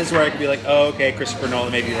that is where I could be like, oh, okay, Christopher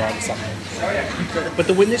Nolan may be wrong to something. But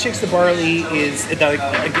The Wind That Shakes the Barley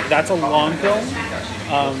that's a long film.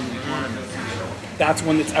 That's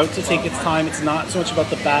one that's out to take its time. It's not so much about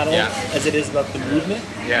the battle as it is about the movement.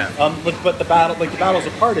 Yeah. But the battle's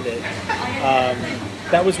a part of it.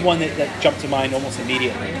 That was one that jumped to mind almost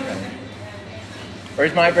immediately.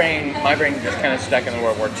 Whereas my brain just kind of stuck in the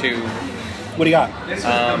World War II. What do you got?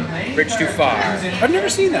 Bridge Too Far. I've never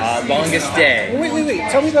seen that. Longest Day. Wait.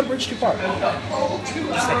 Tell me about Bridge Too Far.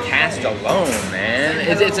 Just the cast alone, man.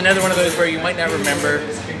 It's another one of those where you might not remember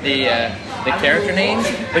the character names,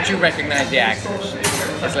 but you recognize the actors.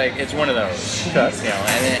 It's like it's one of those. Okay. You know,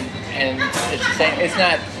 and it's the same. It's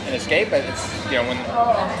not an escape, but it's when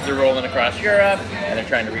they're rolling across Europe and they're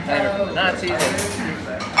trying to reclaim it from the Nazis.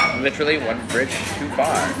 And literally one bridge too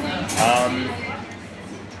far.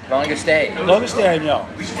 Longest Day. Longest Day I know.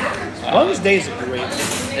 Longest Day is a great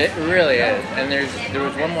movie. It really is. And there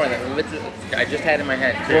was one more that I just had in my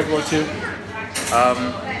head too. World War II?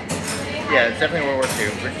 Yeah, it's definitely World War II.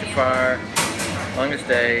 Bridge Too Far, Longest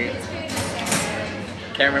Day.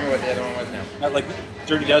 Can't remember what the other one was now. Not like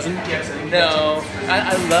Dirty Dozen? No,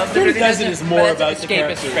 I love Dirty Dozen is more about the Escapist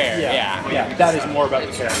characters. Fair. Yeah, that is more about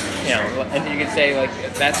the characters. And you can say like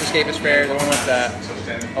that's Escapist Fair. The one with the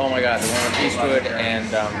oh my god, the one with Eastwood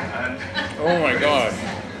and oh my god.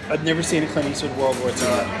 I've never seen a Clint Eastwood World War II.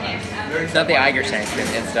 It's not the Eiger sanction.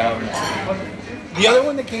 It's the other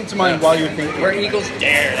one that came to mind while you're thinking. Where Eagles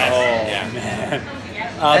Dare. That's, man.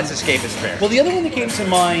 That's Escapist Fair. Well, the other one that came to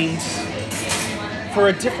mind for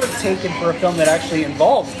a different take and for a film that actually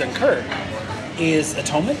involves Dunkirk is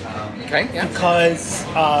Atonement. Okay, yeah. Because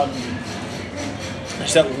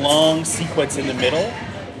there's that long sequence in the middle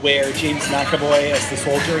where James McAvoy, as the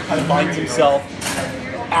soldier, kind of finds himself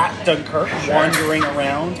at Dunkirk, wandering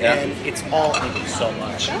around, and it's all, thank you so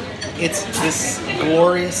much. It's this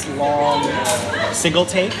glorious long single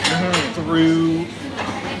take through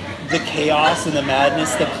the chaos and the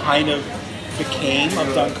madness that kind of became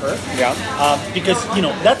of Dunkirk. Yeah. Because, you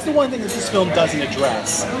know, that's the one thing that this film doesn't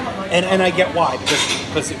address. And I get why,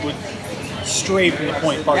 because it would stray from the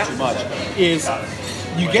point far too much, is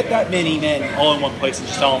you get that many men all in one place and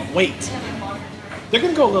just tell them, wait, they're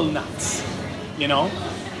going to go a little nuts, you know?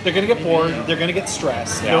 They're going to get bored, they're going to get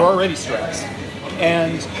stressed, they're already stressed.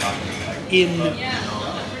 And in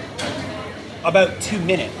about 2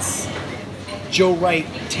 minutes, Joe Wright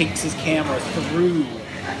takes his camera through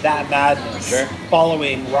that madness,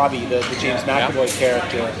 following Robbie, the James McAvoy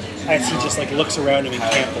character, as he just like looks around him and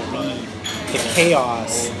can't believe the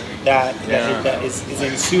chaos that is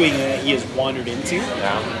ensuing and that he has wandered into.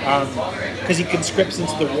 Because he conscripts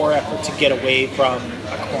into the war effort to get away from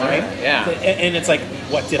a crime. And it's like,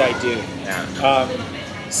 what did I do?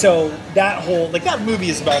 So that whole, like, that movie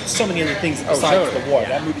is about so many other things besides the war.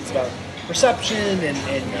 That movie's about perception and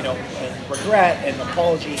you know, and regret and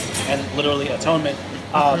apology and literally atonement.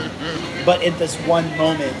 But in this one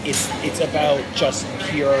moment, it's about just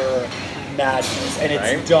pure madness, and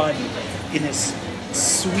it's done in this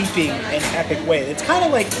sweeping and epic way. It's kind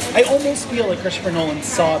of like, I almost feel like Christopher Nolan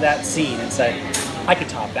saw that scene and said, I could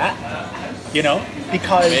top that, you know,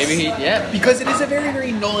 because because it is a very,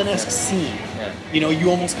 very Nolan-esque scene. You know, you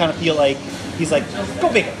almost kind of feel like he's like, go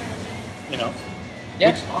bigger, you know.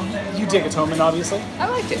 You dig Atonement, obviously. I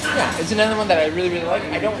liked it. Yeah, it's another one that I really, really like.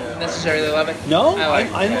 I don't necessarily love it. No,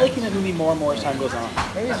 I'm liking that movie more and more as time goes on.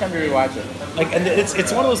 Maybe it's time to rewatch it. Like, and it's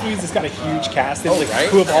one of those movies that's got a huge cast and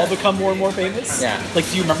who have all become more and more famous. Yeah. Like,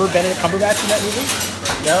 do you remember Benedict Cumberbatch in that movie?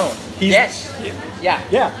 No. Yes. Sort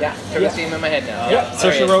of see him in my head now.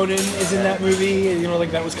 Saoirse Ronan is in that movie. You know, like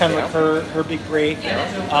that was kind of like her big break.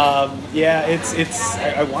 It's.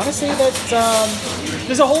 I want to say that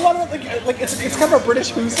there's a whole lot of like it's kind of a British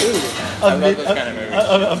who's who of mid and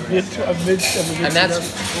that's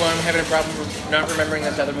why I'm having a problem not remembering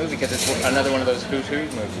this other movie, because it's another one of those who's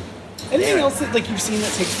movies. Anything else that like you've seen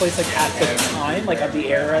that takes place like at the time, like of the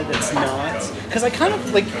era, that's not? Because I kind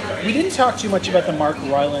of like, we didn't talk too much about the Mark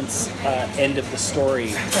Rylance end of the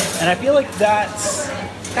story, and I feel like that's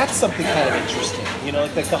something kind of interesting. You know,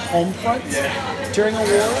 like the home front during a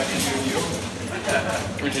war,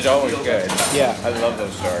 which is always good. Yeah, I love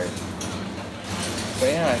those stories. But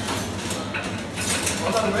yeah.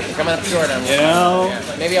 Coming up short on one. You know,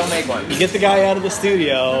 maybe I'll make one. You get the guy out of the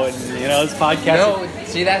studio, and you know his podcast. No,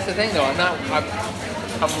 see, that's the thing, though. I'm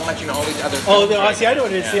watching all these other. Oh, no, see, I know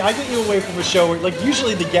what it is. See, I get you away from a show where, like,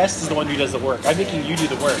 usually the guest is the one who does the work. I'm making you do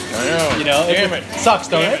the work. I know. You know, it sucks,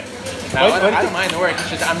 don't it? No, I don't mind the work. It's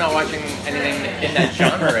just I'm not watching anything in that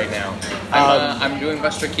genre right now. I'm doing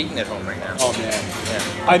Buster Keaton at home right now. Oh man,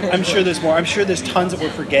 I'm sure there's more. I'm sure there's tons that we're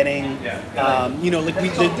forgetting. You know, like we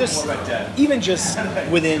did this, even just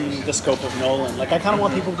within the scope of Nolan. Like I kind of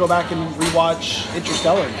want people to go back and rewatch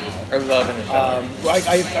Interstellar now. I love Interstellar.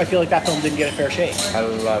 I feel like that film didn't get a fair shake. I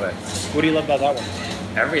love it. What do you love about that one?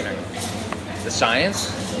 Everything. The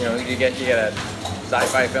science. You know, you get a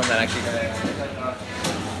sci-fi film that actually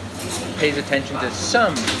pays attention to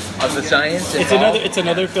some of the science. It's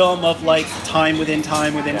another film of like time within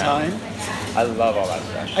time within time. I love all that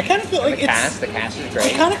stuff. I kind of feel like the cast is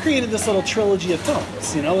great. He kind of created this little trilogy of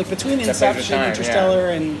films, you know, like between Inception,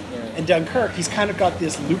 Interstellar, and Dunkirk. He's kind of got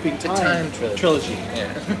this looping time trilogy.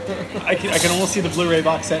 Yeah. I can almost see the Blu-ray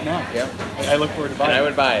box set now. Yeah. I look forward to buying it. I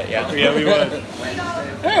would buy it. Yeah. Yeah, we would. All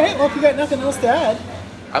right. Well, if you got nothing else to add.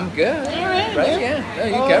 I'm good. All right, yeah. No,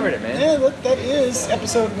 you covered it, man. Yeah, look, that is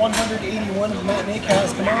episode 181 of the Matinee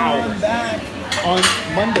Cast. Come on back on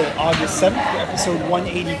Monday, August 7th, for episode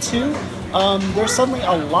 182. There's suddenly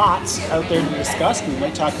a lot out there to discuss. We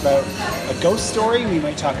might talk about a ghost story. We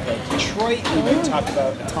might talk about Detroit. We might talk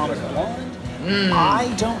about Atomic Blonde.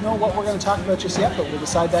 I don't know what we're going to talk about just yet, but we'll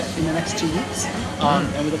decide that in the next 2 weeks.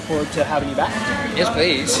 And we look forward to having you back. Yes,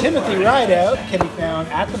 please. Timothy Rideout can be found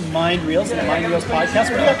at the Mind Reels, the Mind Reels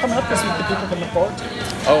podcast. What do you got coming up this week that people can look forward to?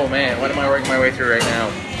 Oh, man. What am I working my way through right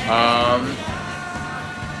now?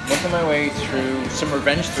 Working my way through some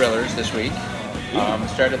revenge thrillers this week.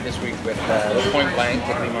 Started this week with Point Blank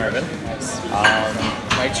with Lee Marvin.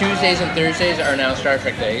 My Tuesdays and Thursdays are now Star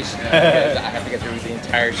Trek days because I have to get through the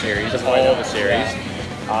entire series, all the series.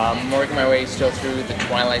 I'm working my way still through the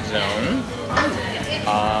Twilight Zone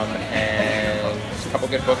and couple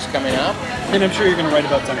good books coming up. And I'm sure you're going to write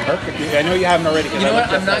about Dunkirk. I know you haven't already. You know what?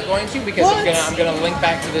 I'm not going to because I'm gonna link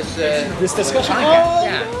back to this this discussion. podcast.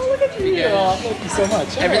 Yeah. Oh, look at you! Oh, thank you so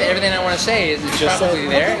much. Everything I want to say is Just probably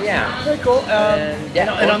there. Okay. Yeah. Very cool.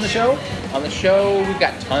 And on the show? On the show, we've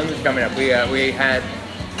got tons coming up. We had,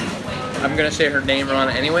 I'm gonna say her name wrong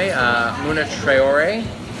anyway. Muna Traore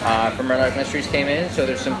from Real Life Mysteries came in, so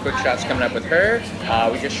there's some quick shots coming up with her.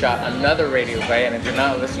 We just shot another radio play, and if you're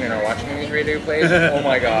not listening or watching these radio plays, oh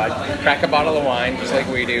my God, crack a bottle of wine just like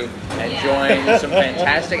we do, and join some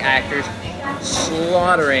fantastic actors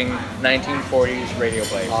slaughtering 1940s radio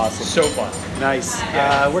plays. Awesome. So fun. Nice.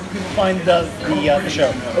 Yeah. Where can people find the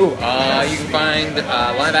show? You can find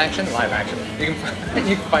live action. You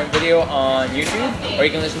can find video on YouTube, or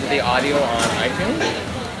you can listen to the audio on iTunes.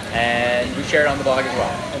 And we share it on the blog as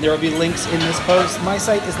well. And there will be links in this post. My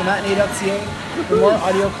site is thematinee.ca. For more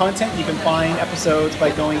audio content, you can find episodes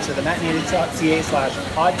by going to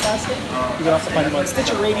thematinee.ca/podcasting. You can also find them on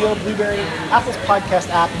Stitcher Radio, Blueberry, Apple's podcast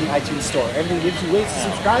app, and the iTunes Store. Everything gives you ways to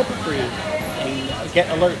subscribe for free and get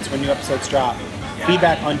alerts when new episodes drop.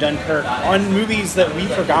 Feedback on Dunkirk, on movies that we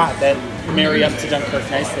forgot that marry up to Dunkirk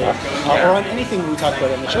nicely, or on anything we talked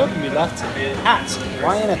about on the show can be left at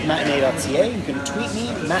Ryan@matinee.ca. You can tweet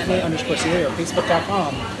me, matinee_ca, or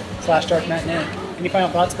facebook.com/darkmatinee. Any final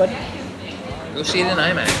thoughts, buddy? Go see it in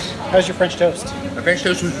IMAX. How's your French toast? My French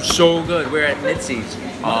toast was so good. We're at Mitzi's,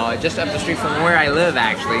 just up the street from where I live,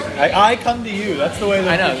 actually. I come to you. That's the way the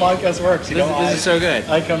podcast works. This is so good.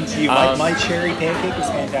 I come to you. My cherry pancake is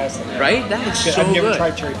fantastic. Right? That looks so good. I've never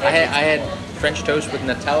tried cherry pancake. I had French toast with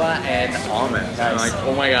Nutella and almonds. Nice. I'm like,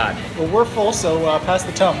 oh my God. Well, we're full, so pass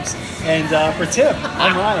the Tums. And for Tim,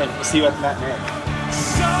 I'm Ryan. We'll see you at the matinee.